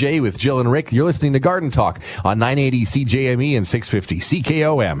 I'm Jay with Jill and Rick. You're listening to Garden Talk on 980 CJME and 650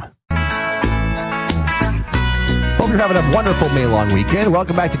 CKOM. Hope you're having a wonderful May long weekend.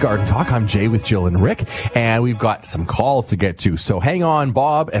 Welcome back to Garden Talk. I'm Jay with Jill and Rick, and we've got some calls to get to. So hang on,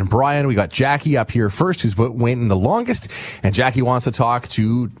 Bob and Brian. We got Jackie up here first, who's been waiting the longest, and Jackie wants to talk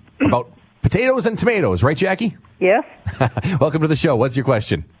about potatoes and tomatoes, right, Jackie? Yes. Welcome to the show. What's your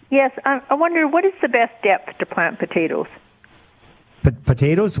question? Yes, I wonder what is the best depth to plant potatoes?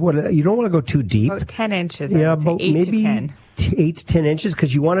 Potatoes, you don't want to go too deep. About 10 inches. Yeah, about 8 maybe to 10. 8 to 10 inches,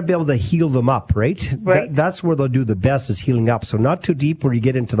 because you want to be able to heal them up, right? That's where they'll do the best, is healing up. So not too deep where you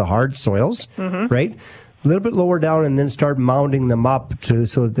get into the hard soils, right? A little bit lower down, and then start mounding them up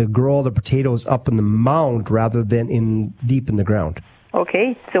so that they grow all the potatoes up in the mound rather than deep in the ground.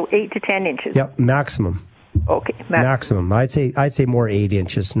 Okay, so 8 to 10 inches. Yep, maximum. Okay, maximum. I'd say more 8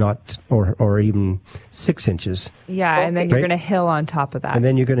 inches, not or even 6 inches. Yeah, and then you're going to hill on top of that. And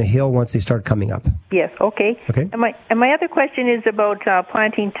then you're going to hill once they start coming up. Yes. Okay. Okay. And my other question is about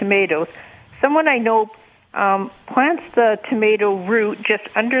planting tomatoes. Someone I know plants the tomato root just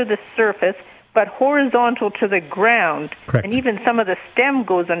under the surface, but horizontal to the ground. Correct. And even some of the stem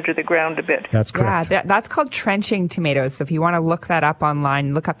goes under the ground a bit. That's correct. Yeah, that's called trenching tomatoes. So if you want to look that up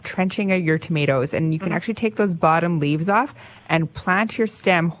online, look up trenching of your tomatoes, and you can actually take those bottom leaves off and plant your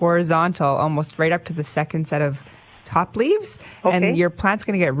stem horizontal, almost right up to the second set of top leaves, and your plant's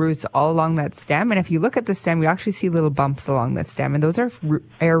going to get roots all along that stem. And if you look at the stem, you actually see little bumps along the stem, and those are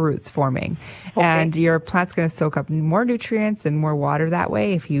air roots forming. And your plant's going to soak up more nutrients and more water that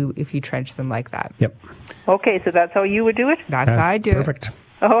way if you trench them like that. Yep. Okay, so that's how you would do it? That's how I do perfect. it.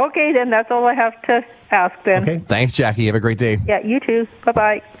 Okay, then that's all I have to ask then. Okay. Thanks, Jackie. Have a great day. Yeah, you too.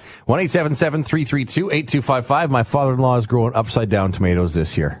 Bye-bye. 1-877-332-8255. My father-in-law is growing upside-down tomatoes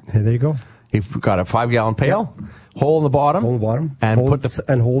this year. There you go. He's got a 5-gallon pail. Hole in the bottom.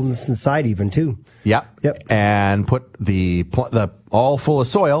 And holes inside even too. Yep. And put the all full of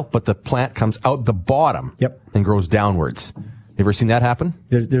soil, but the plant comes out the bottom. Yep. And grows downwards. You ever seen that happen?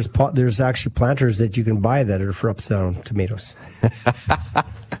 There's actually planters that you can buy that are for upside down tomatoes.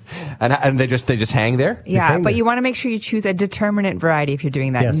 And they just hang there? Yeah, but you want to make sure you choose a determinate variety if you're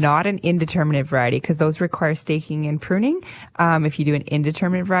doing that, not an indeterminate variety, because those require staking and pruning if you do an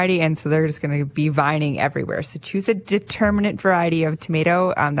indeterminate variety, and so they're just going to be vining everywhere. So choose a determinate variety of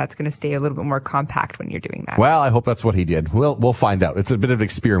tomato that's going to stay a little bit more compact when you're doing that. Well, I hope that's what he did. We'll find out. It's a bit of an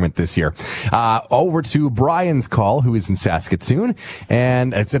experiment this year. Over to Brian's call, who is in Saskatoon,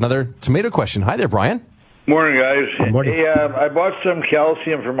 and it's another tomato question. Hi there, Brian. Morning, guys. Good morning. Hey, I bought some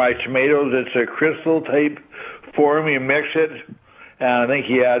calcium for my tomatoes. It's a crystal type form. You mix it, and I think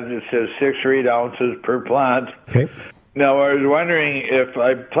it says 6 or 8 ounces per plant. Okay. Now, I was wondering if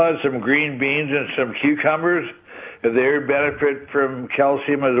I planted some green beans and some cucumbers, they benefit from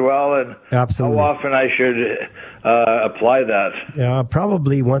calcium as well, and Absolutely. how often I should apply that?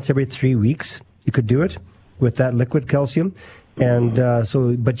 Probably once every 3 weeks. You could do it with that liquid calcium, and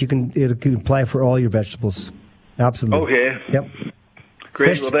but you can apply for all your vegetables. Absolutely. Okay. Yep.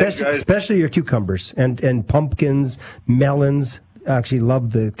 Great. Well, thanks, guys. Especially your cucumbers and pumpkins, melons. Actually,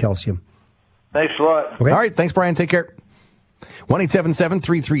 love the calcium. Thanks a lot. Okay. All right. Thanks, Brian. Take care.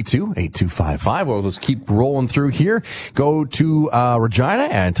 1-877-332-8255. We'll just keep rolling through here. Go to Regina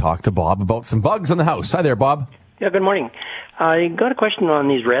and talk to Bob about some bugs on the house. Hi there, Bob. Yeah, good morning. I got a question on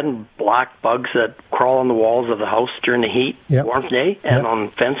these red and black bugs that crawl on the walls of the house during the heat, warm day, and on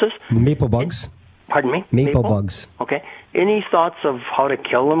fences. Maple bugs. Pardon me? Maple bugs. Okay. Any thoughts of how to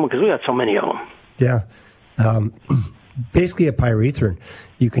kill them? Because we got so many of them. Yeah. Basically a pyrethrin.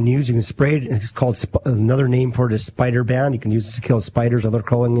 You can spray it. It's called, another name for it is spider ban. You can use it to kill spiders, other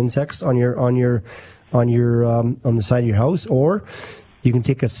crawling insects on the side of your house, or you can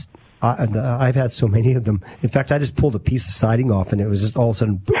take I've had so many of them. In fact, I just pulled a piece of siding off, and it was just all of a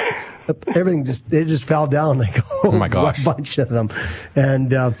sudden, everything just fell down like oh my gosh, a bunch of them,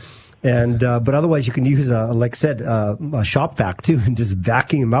 but otherwise you can use like I said, a shop vac too, and just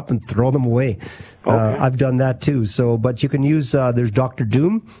vacuum them up and throw them away. Okay. I've done that too. So, but you can use there's Dr.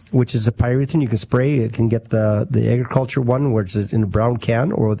 Doom, which is a pyrethrin you can spray. You can get the agriculture one, where it's in a brown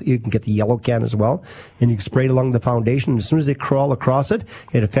can, or you can get the yellow can as well, and you can spray it along the foundation. As soon as they crawl across it,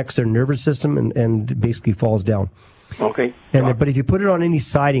 it affects their nervous system and basically falls down. Okay. But if you put it on any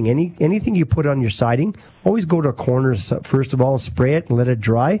siding, anything you put on your siding, always go to a corner first of all, spray it and let it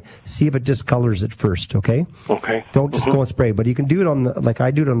dry. See if it discolors it first. Okay. Okay. Don't just go and spray, but you can do it on like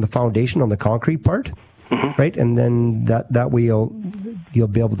I do it on the foundation, on the concrete part, right? And then that way you'll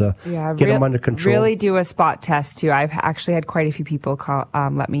be able to get them under control. Really do a spot test too. I've actually had quite a few people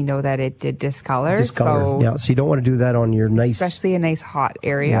let me know that it did discolor. So you don't want to do that on your especially a nice hot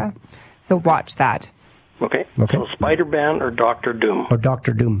area. Yeah. So watch that. Okay. So Spider Ban or Dr. Doom? Or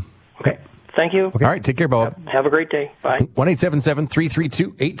Dr. Doom. Okay. Thank you. Okay. All right. Take care, Bob. Have a great day. Bye.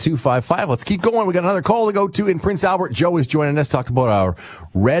 1-877-332-8255. Let's keep going. We got another call to go to in Prince Albert. Joe is joining us. Talk about our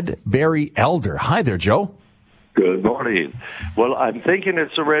red berry elder. Hi there, Joe. Good morning. Well, I'm thinking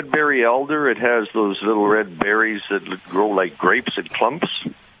it's a red berry elder. It has those little red berries that grow like grapes in clumps.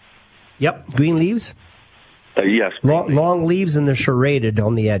 Yep. Green leaves? Yes. Long leaves, and they're serrated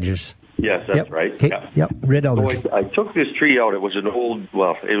on the edges. Yes, that's right. Okay. Yep, red elder. So I took this tree out. It was it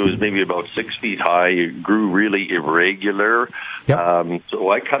was maybe about 6 feet high. It grew really irregular. Yep.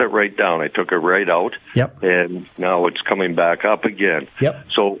 So I cut it right down. I took it right out. Yep. And now it's coming back up again. Yep.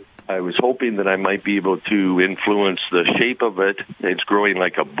 So I was hoping that I might be able to influence the shape of it. It's growing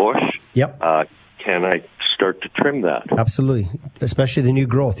like a bush. Yep. Can I start to trim that? Absolutely. Especially the new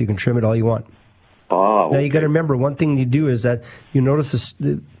growth. You can trim it all you want. Oh, okay. Now you got to remember, one thing you do is that you notice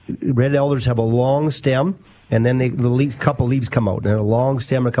the red elders have a long stem, and then couple leaves come out, and a long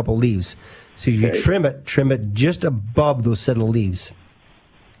stem and a couple leaves. So if you trim it just above those set of leaves.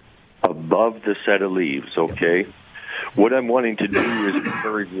 Above the set of leaves, okay. What I'm wanting to do is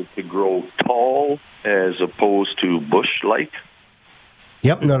encourage it to grow tall as opposed to bush-like.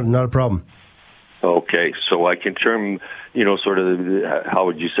 Yep, not a problem. Okay, so I can trim, sort of, how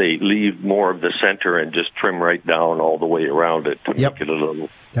would you say, leave more of the center and just trim right down all the way around it to make it a little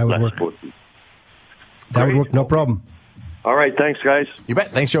that would less work. woody. That would work, no problem. All right, thanks, guys. You bet.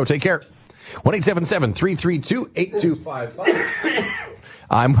 Thanks, Joe. Take care.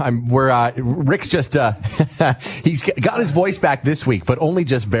 1-877-332-8255. Rick's just, he's got his voice back this week, but only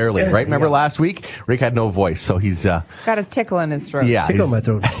just barely, right? Remember last week? Rick had no voice, so he's, got a tickle in his throat. Yeah. Tickle in my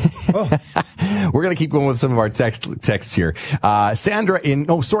throat. We're going to keep going with some of our texts here. Sandra we're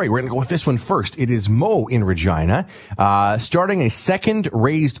going to go with this one first. It is Mo in Regina, starting a second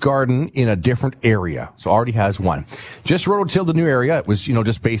raised garden in a different area. So already has one. Just rototilled a new area. It was,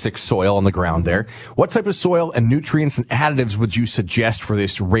 just basic soil on the ground there. What type of soil and nutrients and additives would you suggest for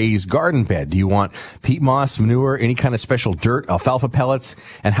this raised garden bed? Do you want peat moss, manure, any kind of special dirt, alfalfa pellets,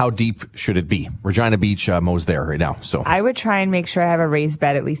 and how deep should it be? Regina Beach, Mo's there right now. So I would try and make sure I have a raised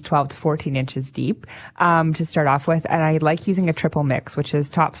bed at least 12 to 14 inches deep to start off with, and I like using a triple mix, which is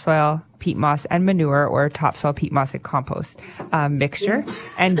topsoil, peat moss, and manure, or topsoil, peat moss, and compost mixture,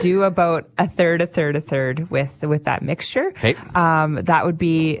 and do about a third with that mixture. Okay. That would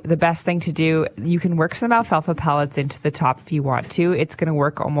be the best thing to do. You can work some alfalfa pellets into the top if you want to. It's going to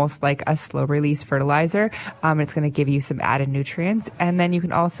work almost like a slow release fertilizer. It's going to give you some added nutrients, and then you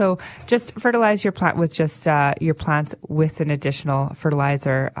can also just fertilize your plant with just your plants with an additional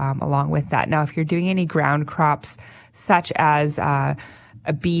fertilizer along with that. Now, if you're doing any ground crops such as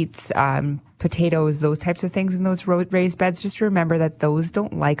beets, potatoes, those types of things in those raised beds, just remember that those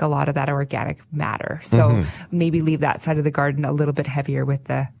don't like a lot of that organic matter. So maybe leave that side of the garden a little bit heavier with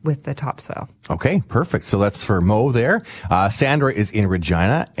the topsoil. Okay, perfect. So that's for Mo there. Sandra is in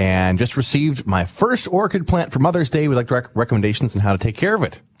Regina and just received my first orchid plant for Mother's Day. We'd like recommendations on how to take care of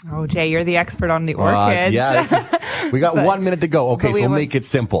it. Oh, Jay, you're the expert on the orchids. We got 1 minute to go. Okay, so make it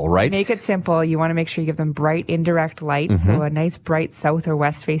simple, right? Make it simple. You want to make sure you give them bright, indirect light. So a nice, bright south or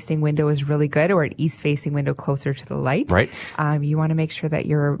west-facing window is really good, or an east-facing window closer to the light. Right. You want to make sure that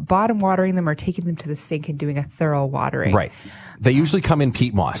you're bottom watering them or taking them to the sink and doing a thorough watering. Right. They usually come in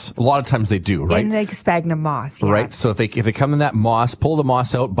peat moss. A lot of times they do, right? In like sphagnum moss, yeah. Right. So if they come in that moss, pull the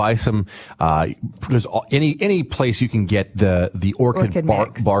moss out, buy some, there's any place you can get the orchid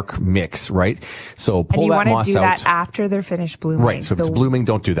bark mix, right? So pull that moss out. And you want to do that after they're finished blooming. Right. So if it's blooming,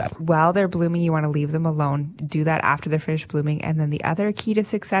 don't do that. While they're blooming, you want to leave them alone. Do that after they're finished blooming. And then the other key to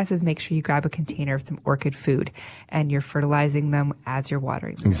success is make sure you grab a container of some orchid food and you're fertilizing them as you're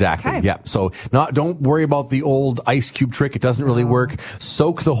watering them. Exactly. Okay. Yeah. So don't worry about the old ice cube trick. It doesn't really work.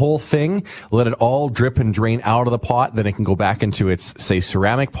 Soak the whole thing, let it all drip and drain out of the pot, then it can go back into its, say,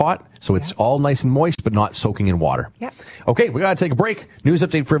 ceramic pot. So it's all nice and moist, but not soaking in water. Yep. Okay, we got to take a break. News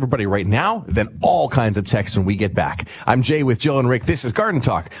update for everybody right now, then all kinds of texts when we get back. I'm Jay with Jill and Rick. This is Garden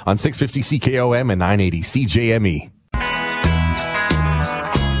Talk on 650 CKOM and 980 CJME.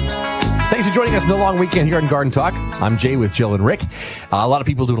 Thanks for joining us in the long weekend here on Garden Talk. I'm Jay with Jill and Rick. A lot of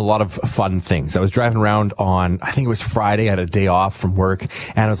people doing a lot of fun things. I was driving around on, I think it was Friday, I had a day off from work,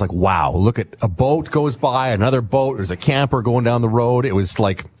 and I was like, wow, look at a boat goes by, another boat, there's a camper going down the road. It was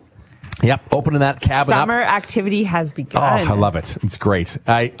like, yep, opening that cabin up. Summer activity has begun. Oh, I love it. It's great.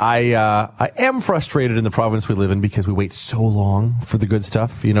 I am frustrated in the province we live in because we wait so long for the good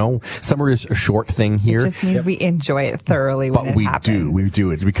stuff. You know, summer is a short thing here. It just means we enjoy it thoroughly when it happens. We do.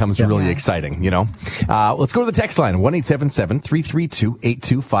 It becomes really exciting, you know. Let's go to the text line,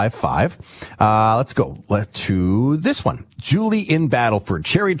 1-877-332-8255. Let's go to this one. Julie in Battleford.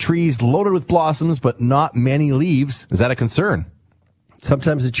 Cherry trees loaded with blossoms, but not many leaves. Is that a concern?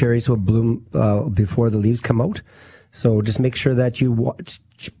 Sometimes the cherries will bloom before the leaves come out. So just make sure that you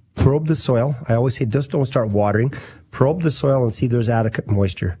probe the soil. I always say just don't start watering. Probe the soil and see there's adequate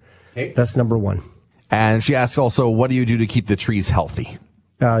moisture. Okay. That's number one. And she asks also, what do you do to keep the trees healthy?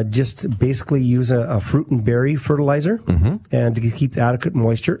 Just basically use a fruit and berry fertilizer and to keep adequate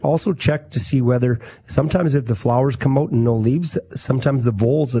moisture. Also check to see whether sometimes if the flowers come out and no leaves, sometimes the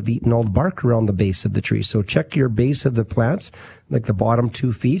voles have eaten all the bark around the base of the tree. So check your base of the plants, like the bottom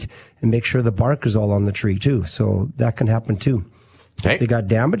 2 feet, and make sure the bark is all on the tree too. So that can happen too. Okay. If they got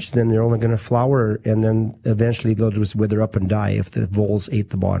damaged, then they're only going to flower and then eventually they'll just wither up and die if the voles ate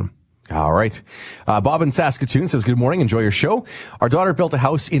the bottom. All right. Bob in Saskatoon says, good morning. Enjoy your show. Our daughter built a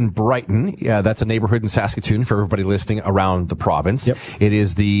house in Brighton. Yeah, that's a neighborhood in Saskatoon for everybody listening around the province. Yep. It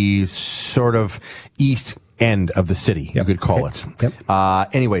is the sort of east end of the city, you could call it. Yep.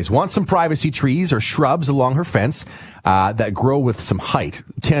 Anyways, wants some privacy trees or shrubs along her fence that grow with some height,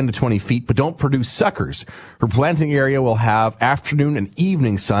 10 to 20 feet, but don't produce suckers. Her planting area will have afternoon and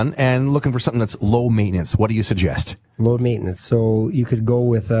evening sun and looking for something that's low maintenance. What do you suggest? Low maintenance. So you could go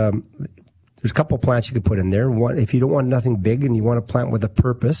with, there's a couple of plants you could put in there. One, if you don't want nothing big and you want to plant with a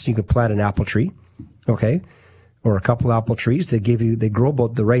purpose, you could plant an apple tree. Okay. Or a couple apple trees. They grow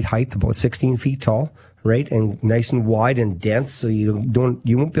about the right height, about 16 feet tall, right? And nice and wide and dense. So you won't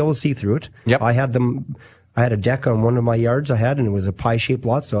be able to see through it. Yep. I had a deck on one of my yards and it was a pie-shaped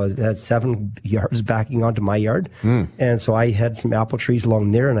lot, so I had 7 yards backing onto my yard. And so I had some apple trees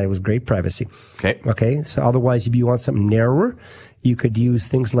along there, and I was great privacy. Okay, so otherwise, if you want something narrower, you could use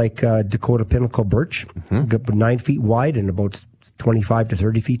things like Dakota Pinnacle Birch, 9 feet wide and about 25 to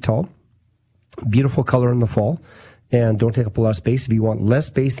 30 feet tall. Beautiful color in the fall, and don't take up a lot of space. If you want less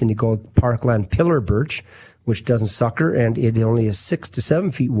space, then you go Parkland Pillar Birch, which doesn't sucker, and it only is 6 to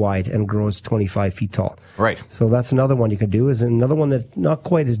 7 feet wide and grows 25 feet tall. Right. So that's another one you can do. Is another one that's not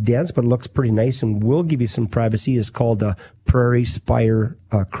quite as dense, but looks pretty nice and will give you some privacy, is called a Prairie Spire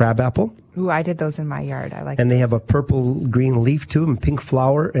crabapple. Ooh, I did those in my yard. I like And they have a purple-green leaf to them, pink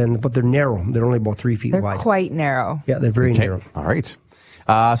flower, but they're narrow. They're only about 3 feet wide. They're quite narrow. Yeah, they're very narrow. All right.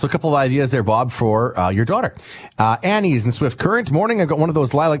 So a couple of ideas there, Bob, for your daughter. Annie's in Swift Current. Morning, I've got one of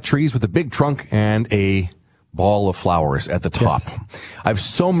those lilac trees with a big trunk and a ball of flowers at the top. Yes. I have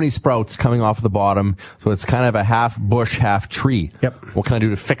so many sprouts coming off the bottom, so it's kind of a half bush, half tree. Yep. What can I do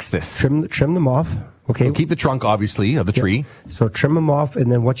to fix this? Trim them off. Okay. So keep the trunk, obviously, of the tree. So trim them off,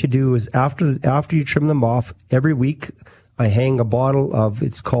 and then what you do is after you trim them off, every week I hang a bottle of,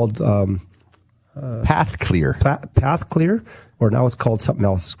 it's called Path Clear. Path Clear. or now it's called something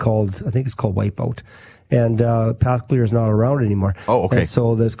else. I think it's called Wipeout. And Path Clear is not around anymore. Oh, okay. And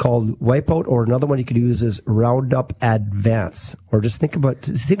so there's called Wipeout, or another one you could use is Roundup Advance. Or just think of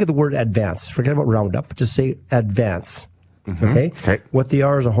the word advance. Forget about Roundup. Just say advance. Mm-hmm. Okay? What they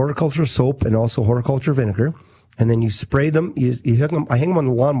are is a horticulture soap and also horticulture vinegar. And then you spray them. You hang them. I hang them on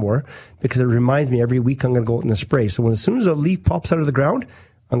the lawnmower because it reminds me every week I'm going to go out and spray. So as soon as a leaf pops out of the ground,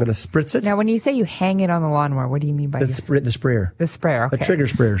 I'm going to spritz it. Now, when you say you hang it on the lawnmower, what do you mean by the sprayer? The sprayer, okay. A trigger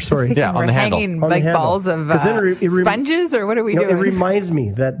sprayer, sorry. Yeah, on the handle. Hanging like balls of sponges, or what are we doing? It reminds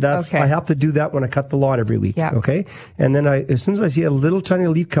me that's I have to do that when I cut the lawn every week. Yeah. Okay. And then as soon as I see a little tiny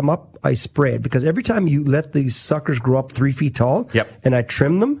leaf come up, I spray it, because every time you let these suckers grow up 3 feet tall, and I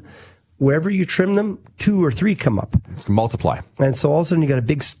trim them, wherever you trim them, 2 or 3 come up. It's multiply. And so all of a sudden you got a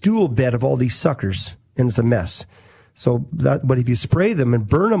big stool bed of all these suckers, and it's a mess. But if you spray them and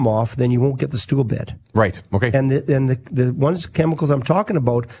burn them off, then you won't get the stool bed. Right. Okay. And the chemicals I'm talking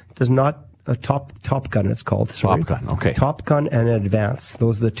about does not Top Gun. It's called. Sorry. Top Gun. Okay. Top Gun and Advance.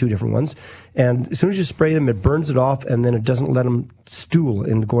 Those are the 2 different ones. And as soon as you spray them, it burns it off, and then it doesn't let them stool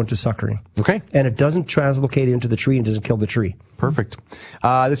and go into suckering. Okay. And it doesn't translocate into the tree and doesn't kill the tree. Perfect.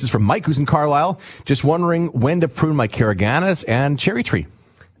 This is from Mike, who's in Carlisle. Just wondering when to prune my Caraganas and cherry tree.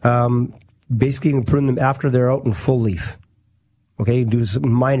 Basically, you can prune them after they're out in full leaf. Okay, you do some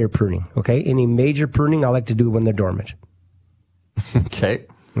minor pruning. Okay, any major pruning I like to do when they're dormant. Okay.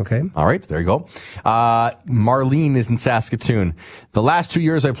 Okay. All right, there you go. Marlene is in Saskatoon. The last 2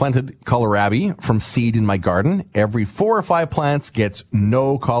 years I planted kohlrabi from seed in my garden. Every 4 or 5 plants gets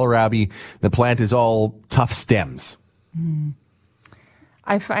no kohlrabi. The plant is all tough stems.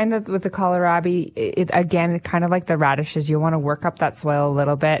 I find that with the kohlrabi, it kind of like the radishes, you want to work up that soil a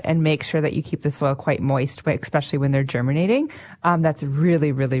little bit and make sure that you keep the soil quite moist, especially when they're germinating. That's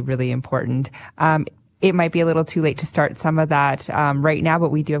really, really, really important. It might be a little too late to start some of that right now,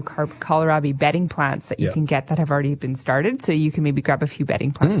 but we do have kohlrabi bedding plants that you can get that have already been started. So you can maybe grab a few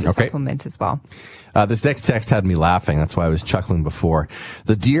bedding plants to supplement as well. This next text had me laughing. That's why I was chuckling before.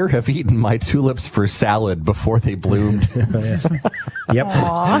 The deer have eaten my tulips for salad before they bloomed.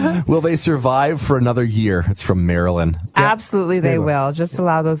 Yep. Will they survive for another year? It's from Marilyn. Absolutely, they will. Just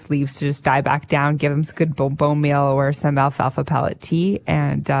allow those leaves to just die back down. Give them some good bone meal or some alfalfa pellet tea,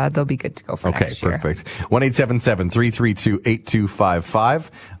 and they'll be good to go for next year. Perfect. 1-877-332-8255.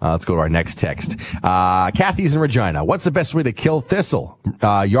 Let's go to our next text. Kathy's in Regina. What's the best way to kill thistle?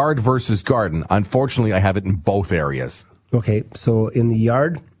 Yard versus garden. Unfortunately, I have it in both areas. Okay, so in the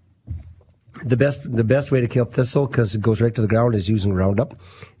yard, the best way to kill thistle, because it goes right to the ground, is using Roundup,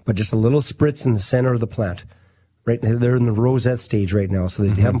 but just a little spritz in the center of the plant. Right, they're in the rosette stage right now, so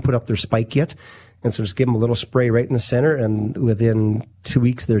they haven't put up their spike yet. And so just give them a little spray right in the center, and within 2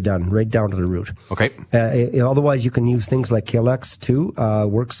 weeks, they're done, right down to the root. Okay. Otherwise, you can use things like Kalex too.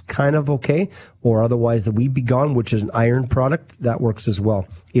 Works kind of okay. Or otherwise, the Weed Be Gone, which is an iron product, that works as well.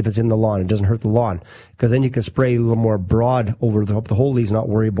 If it's in the lawn, it doesn't hurt the lawn. Because then you can spray a little more broad over the whole leaves, not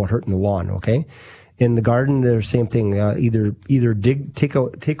worry about hurting the lawn, okay? In the garden, they're the same thing. Either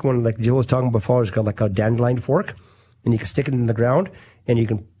take one, like Joe was talking before, it's called like a dandelion fork, and you can stick it in the ground, and you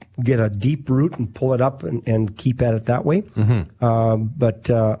can get a deep root and pull it up and keep at it that way.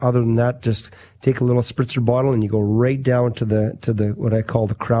 But other than that, just take a little spritzer bottle and you go right down to the what I call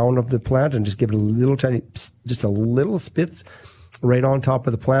the crown of the plant, and just give it a little tiny, just a little spitz right on top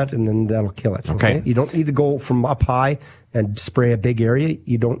of the plant, and then that'll kill it. Okay. You don't need to go from up high and spray a big area.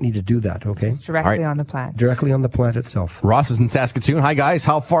 You don't need to do that. Okay. Just directly on the plant. Directly on the plant itself. Ross is in Saskatoon. Hi guys.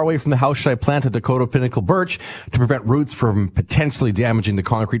 How far away from the house should I plant a Dakota Pinnacle birch to prevent roots from potentially damaging the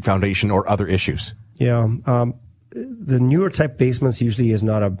concrete foundation or other issues? Yeah. The newer type basements usually is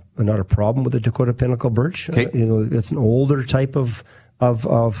not a problem with the Dakota Pinnacle birch. Okay. It's an older type of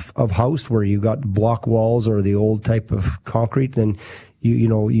house where you got block walls or the old type of concrete, then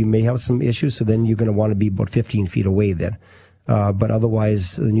you may have some issues. So then you're going to want to be about 15 feet away then. But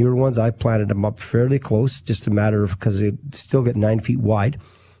otherwise, the newer ones, I planted them up fairly close, just a matter of, because they still get 9 feet wide.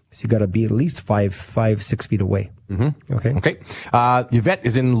 So you got to be at least 5-6 feet away. Okay. Yvette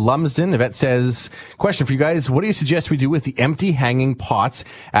is in Lumsden. Yvette says, question for you guys. What do you suggest we do with the empty hanging pots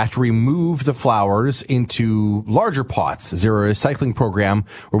after we move the flowers into larger pots? Is there a recycling program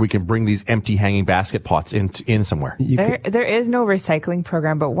where we can bring these empty hanging basket pots in somewhere? There is no recycling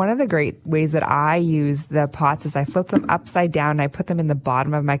program, but one of the great ways that I use the pots is I flip them upside down and I put them in the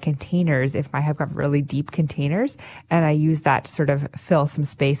bottom of my containers if I have got really deep containers, and I use that to sort of fill some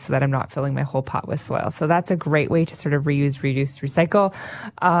space so that I'm not filling my whole pot with soil. So that's a great way way to sort of reuse, reduce, recycle.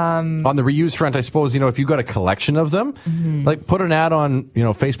 On the reuse front, I suppose, if you've got a collection of them, like put an ad on,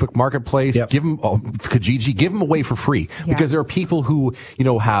 Facebook Marketplace, give them, Kijiji, give them away for free, because there are people who,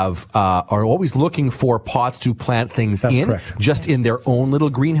 are always looking for pots to plant things just in their own little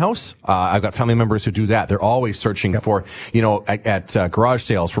greenhouse. I've got family members who do that. They're always searching for, at garage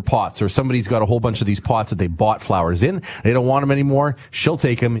sales for pots, or somebody's got a whole bunch of these pots that they bought flowers in. They don't want them anymore. She'll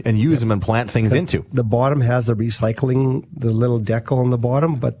take them and use them and plant things into. The bottom has the recycling, the little decal on the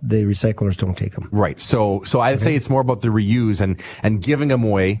bottom, but the recyclers don't take them. Right. So I'd say it's more about the reuse and giving them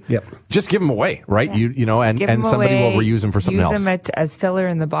away. Yep. Just give them away, right? Yeah. And somebody will reuse them for something else. Use them as filler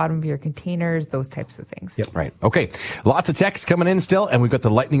in the bottom of your containers, those types of things. Yep. Right. Okay. Lots of texts coming in still, and we've got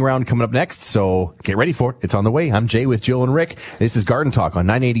the lightning round coming up next. So get ready for it. It's on the way. I'm Jay with Jill and Rick. This is Garden Talk on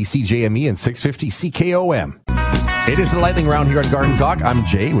 980 CJME and 650 CKOM. It is the lightning round here on Garden Talk. I'm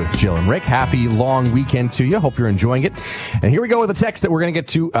Jay with Jill and Rick. Happy long weekend to you. Hope you're enjoying it. And here we go with a text that we're going to get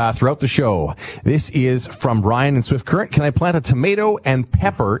to throughout the show. This is from Brian in Swift Current. Can I plant a tomato and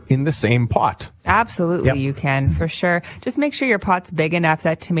pepper in the same pot? Absolutely, you can, for sure. Just make sure your pot's big enough.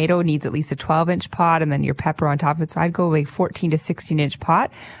 That tomato needs at least a 12-inch pot, and then your pepper on top of it. So I'd go with a 14 to 16-inch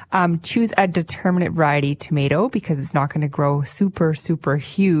pot. Choose a determinate variety tomato, because it's not going to grow super, super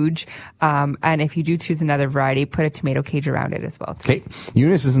huge. And if you do choose another variety, put a tomato cage around it as well. Okay.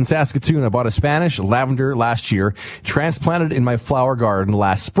 Eunice is in Saskatoon. I bought a Spanish lavender last year, transplanted in my flower garden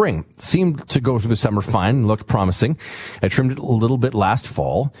last spring. Seemed to go through the summer fine and looked promising. I trimmed it a little bit last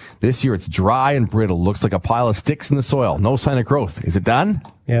fall. This year it's dry and brittle. Looks like a pile of sticks in the soil. No sign of growth. Is it done?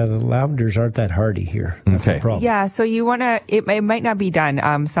 Yeah, the lavenders aren't that hardy here. That's the problem. Yeah, so you want to, it might not be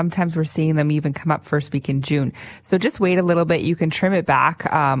done. Sometimes we're seeing them even come up first week in June. So just wait a little bit. You can trim it back,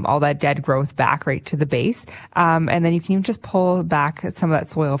 all that dead growth back right to the base. And then you can even just pull back some of that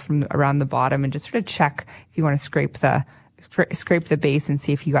soil from around the bottom and just sort of check if you want to scrape the base and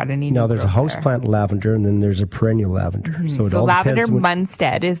see if you got any. Now there's a houseplant lavender, and then there's a perennial lavender. So lavender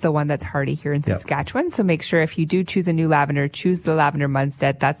Munstead is the one that's hardy here in Saskatchewan. So make sure if you do choose a new lavender, choose the lavender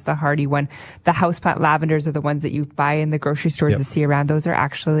Munstead. That's the hardy one. The houseplant lavenders are the ones that you buy in the grocery stores to see around. Those are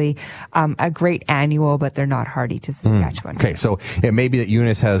actually a great annual, but they're not hardy to Saskatchewan. Okay, so it may be that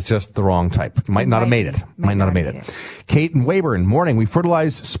Eunice has just the wrong type. Might not have made it. Might not have made it. Kate and Weyburn, morning. We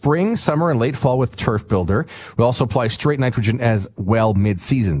fertilize spring, summer, and late fall with Turf Builder. We also apply straight nitrogen as well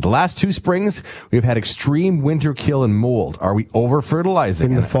mid-season. The last 2 springs, we've had extreme winter kill and mold. Are we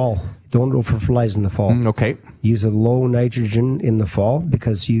over-fertilizing? In the fall. Don't over-fertilize in the fall. Okay. Use a low nitrogen in the fall,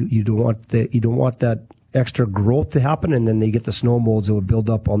 because you don't want that extra growth to happen, and then they get the snow molds that will build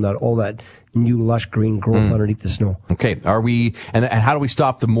up on that, all that new lush green growth underneath the snow. Okay. And how do we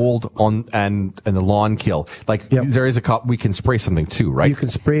stop the mold and the lawn kill? There is we can spray something too, right? You can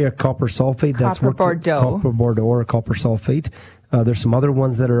spray a copper sulfate. Copper Bordeaux or copper sulfate. There's some other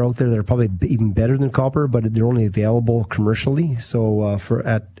ones that are out there that are probably even better than copper, but they're only available commercially. So,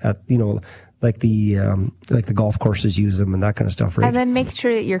 like the golf courses use them and that kind of stuff, right? And then make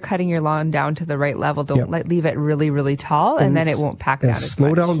sure that you're cutting your lawn down to the right level. Don't leave it really, really tall, and then it won't pack down as much.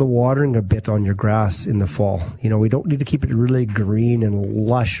 Slow down the watering a bit on your grass in the fall. We don't need to keep it really green and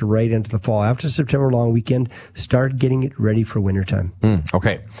lush right into the fall. After September long weekend, start getting it ready for wintertime.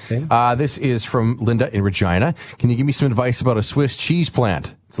 Okay. This is from Linda in Regina. Can you give me some advice about a Swiss cheese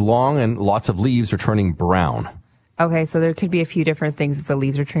plant? It's long and lots of leaves are turning brown. Okay, so there could be a few different things if the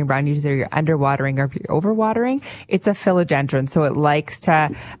leaves are turning brown. Either you're underwatering or if you're overwatering. It's a philodendron, so it likes to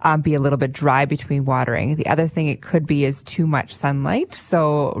be a little bit dry between watering. The other thing it could be is too much sunlight,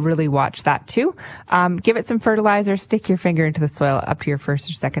 so really watch that too. Give it some fertilizer, stick your finger into the soil up to your first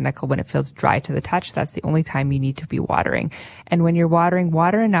or second knuckle when it feels dry to the touch. That's the only time you need to be watering. And when you're watering,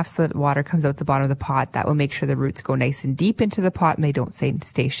 water enough so that water comes out the bottom of the pot. That will make sure the roots go nice and deep into the pot and they don't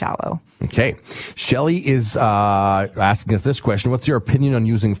stay shallow. Okay. Shelley is asking us this question. What's your opinion on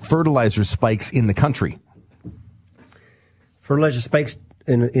using fertilizer spikes in the country? Fertilizer spikes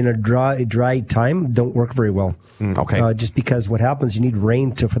in a dry time don't work very well. Okay. Just because what happens, you need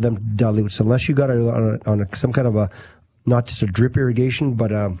rain for them to dilute. So unless you got it on some kind of not just a drip irrigation,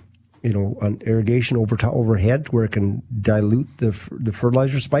 but an irrigation overhead where it can dilute the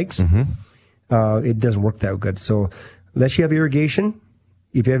fertilizer spikes, it doesn't work that good. So unless you have irrigation.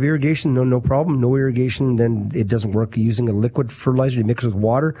 If you have irrigation, no problem. No irrigation, then it doesn't work. Using a liquid fertilizer you mix with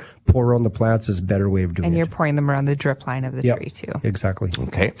water, pour on the plants is a better way of doing it. And you're pouring them around the drip line of the tree, too. Exactly.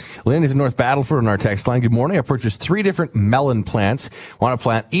 Okay. Lynn is in North Battleford on our text line. Good morning. I purchased 3 different melon plants. Want to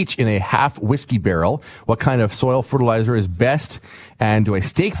plant each in a half whiskey barrel. What kind of soil fertilizer is best? And do I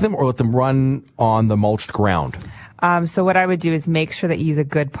stake them or let them run on the mulched ground? So what I would do is make sure that you use a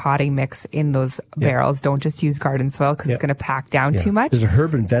good potting mix in those barrels. Don't just use garden soil because it's going to pack down too much. There's a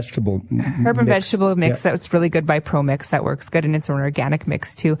herb and vegetable mix that's really good by ProMix that works good, and it's an organic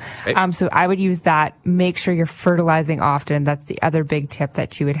mix too. So I would use that. Make sure you're fertilizing often. That's the other big tip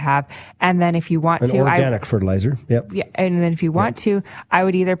that you would have. And then if you want organic fertilizer. Yep. Yeah. And then if you want to, I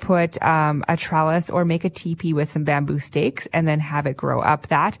would either put a trellis or make a teepee with some bamboo stakes and then have it grow up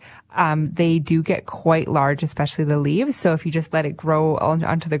that. They do get quite large, especially the leaves. So if you just let it grow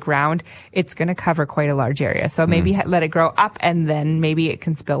onto the ground, it's going to cover quite a large area. So maybe let it grow up, and then maybe it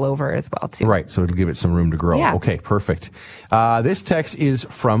can spill over as well too. Right. So it'll give it some room to grow. Yeah. Okay, perfect. This text is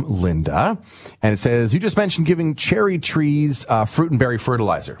from Linda, and it says, you just mentioned giving cherry trees fruit and berry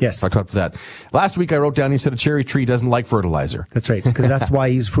fertilizer. Yes. I talked about that. Last week I wrote down, you said a cherry tree doesn't like fertilizer. That's right. Because that's why I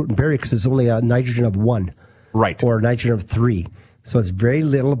use fruit and berry, because it's only a nitrogen of 1. Right. Or a nitrogen of 3. So it's very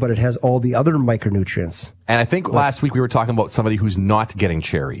little, but it has all the other micronutrients. And I think last week we were talking about somebody who's not getting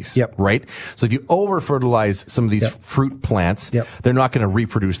cherries. Yep. Right? So if you over-fertilize some of these fruit plants, they're not going to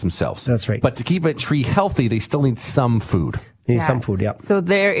reproduce themselves. That's right. But to keep a tree healthy, they still need some food. They need some food, So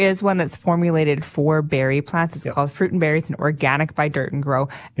there is one that's formulated for berry plants. It's called Fruit and Berry. It's an organic by Dirt and Grow,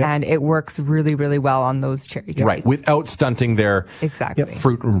 and it works really, really well on those cherry trees. Right, without stunting their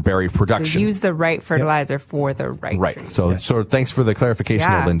fruit and berry production. So use the right fertilizer for the right tree. So thanks for the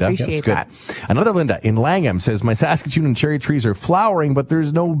clarification there, Linda. Appreciate That's good. that. Another Linda in Langham says, my Saskatoon and cherry trees are flowering, but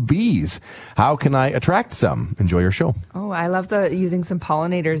there's no bees. How can I attract some? Enjoy your show. Oh, I love using some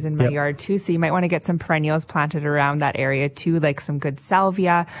pollinators in my yard too. So you might want to get some perennials planted around that area too, like some good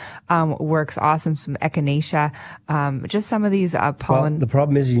salvia, works awesome, some echinacea, just some of these pollen. Well, the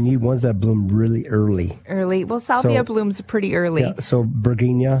problem is you need ones that bloom really early. Well, salvia blooms pretty early. Yeah, so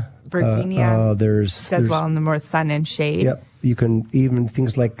Bergenia. Does well in the more sun and shade. Yep. You can even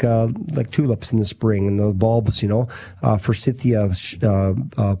things like tulips in the spring and the bulbs, forsythia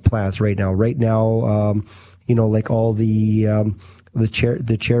plants right now. Right now, like all the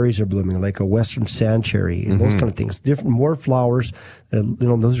cherries are blooming, like a western sand cherry and those kind of things. More flowers.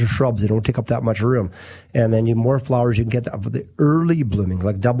 Those are shrubs. They don't take up that much room. And then more flowers you can get for the early blooming,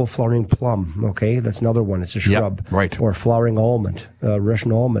 like double flowering plum. Okay, that's another one. It's a shrub. Right. Or flowering almond,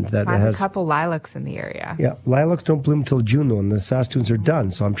 Russian almond that has a couple lilacs in the area. Yeah, lilacs don't bloom until June though, and the Saskatoons are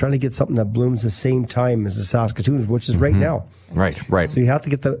done. So I'm trying to get something that blooms the same time as the Saskatoons, which is right now. Right. So you have to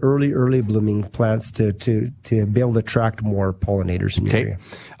get the early blooming plants to be able to attract more pollinators in the area.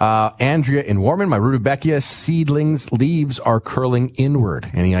 Andrea in Warman, my rudbeckia seedlings leaves are curling inward.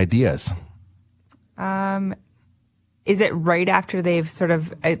 Any ideas? Is it right after they've sort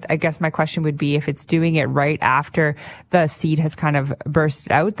of, I guess my question would be, if it's doing it right after the seed has kind of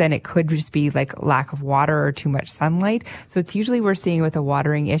bursted out, then it could just be like lack of water or too much sunlight. So it's usually we're seeing with a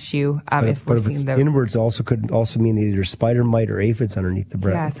watering issue. If it's inwards, could also mean either spider mite or aphids underneath the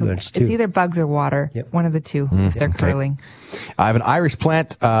branch. So it's either bugs or water, one of the two, if they're curling. I have an iris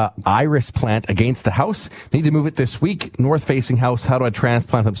plant against the house. Need to move it this week. North facing house. How do I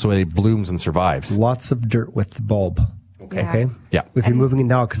transplant them so it blooms and survives? Lots of dirt with the bulb. Okay. Yeah. If you're moving it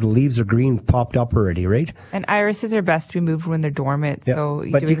now, because the leaves are green, popped up already, right? And irises are best to be moved when they're dormant. Yeah. So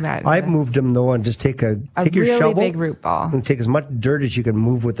but doing that. I've moved them though, and just take your really shovel, big root ball, and take as much dirt as you can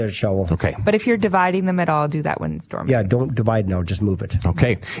move with that shovel. Okay. But if you're dividing them at all, do that when it's dormant. Yeah, don't divide now. Just move it.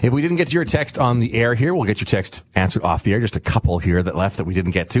 Okay. If we didn't get to your text on the air here, we'll get your text answered off the air. Just a couple here that left that we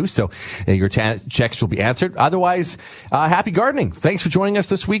didn't get to. So your text will be answered. Otherwise, happy gardening. Thanks for joining us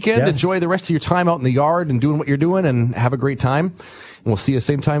this weekend. Yes. Enjoy the rest of your time out in the yard and doing what you're doing, and have a great time. And we'll see you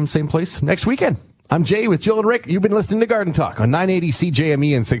same time, same place next weekend. I'm Jay with Jill and Rick. You've been listening to Garden Talk on 980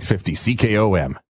 CJME and 650 CKOM.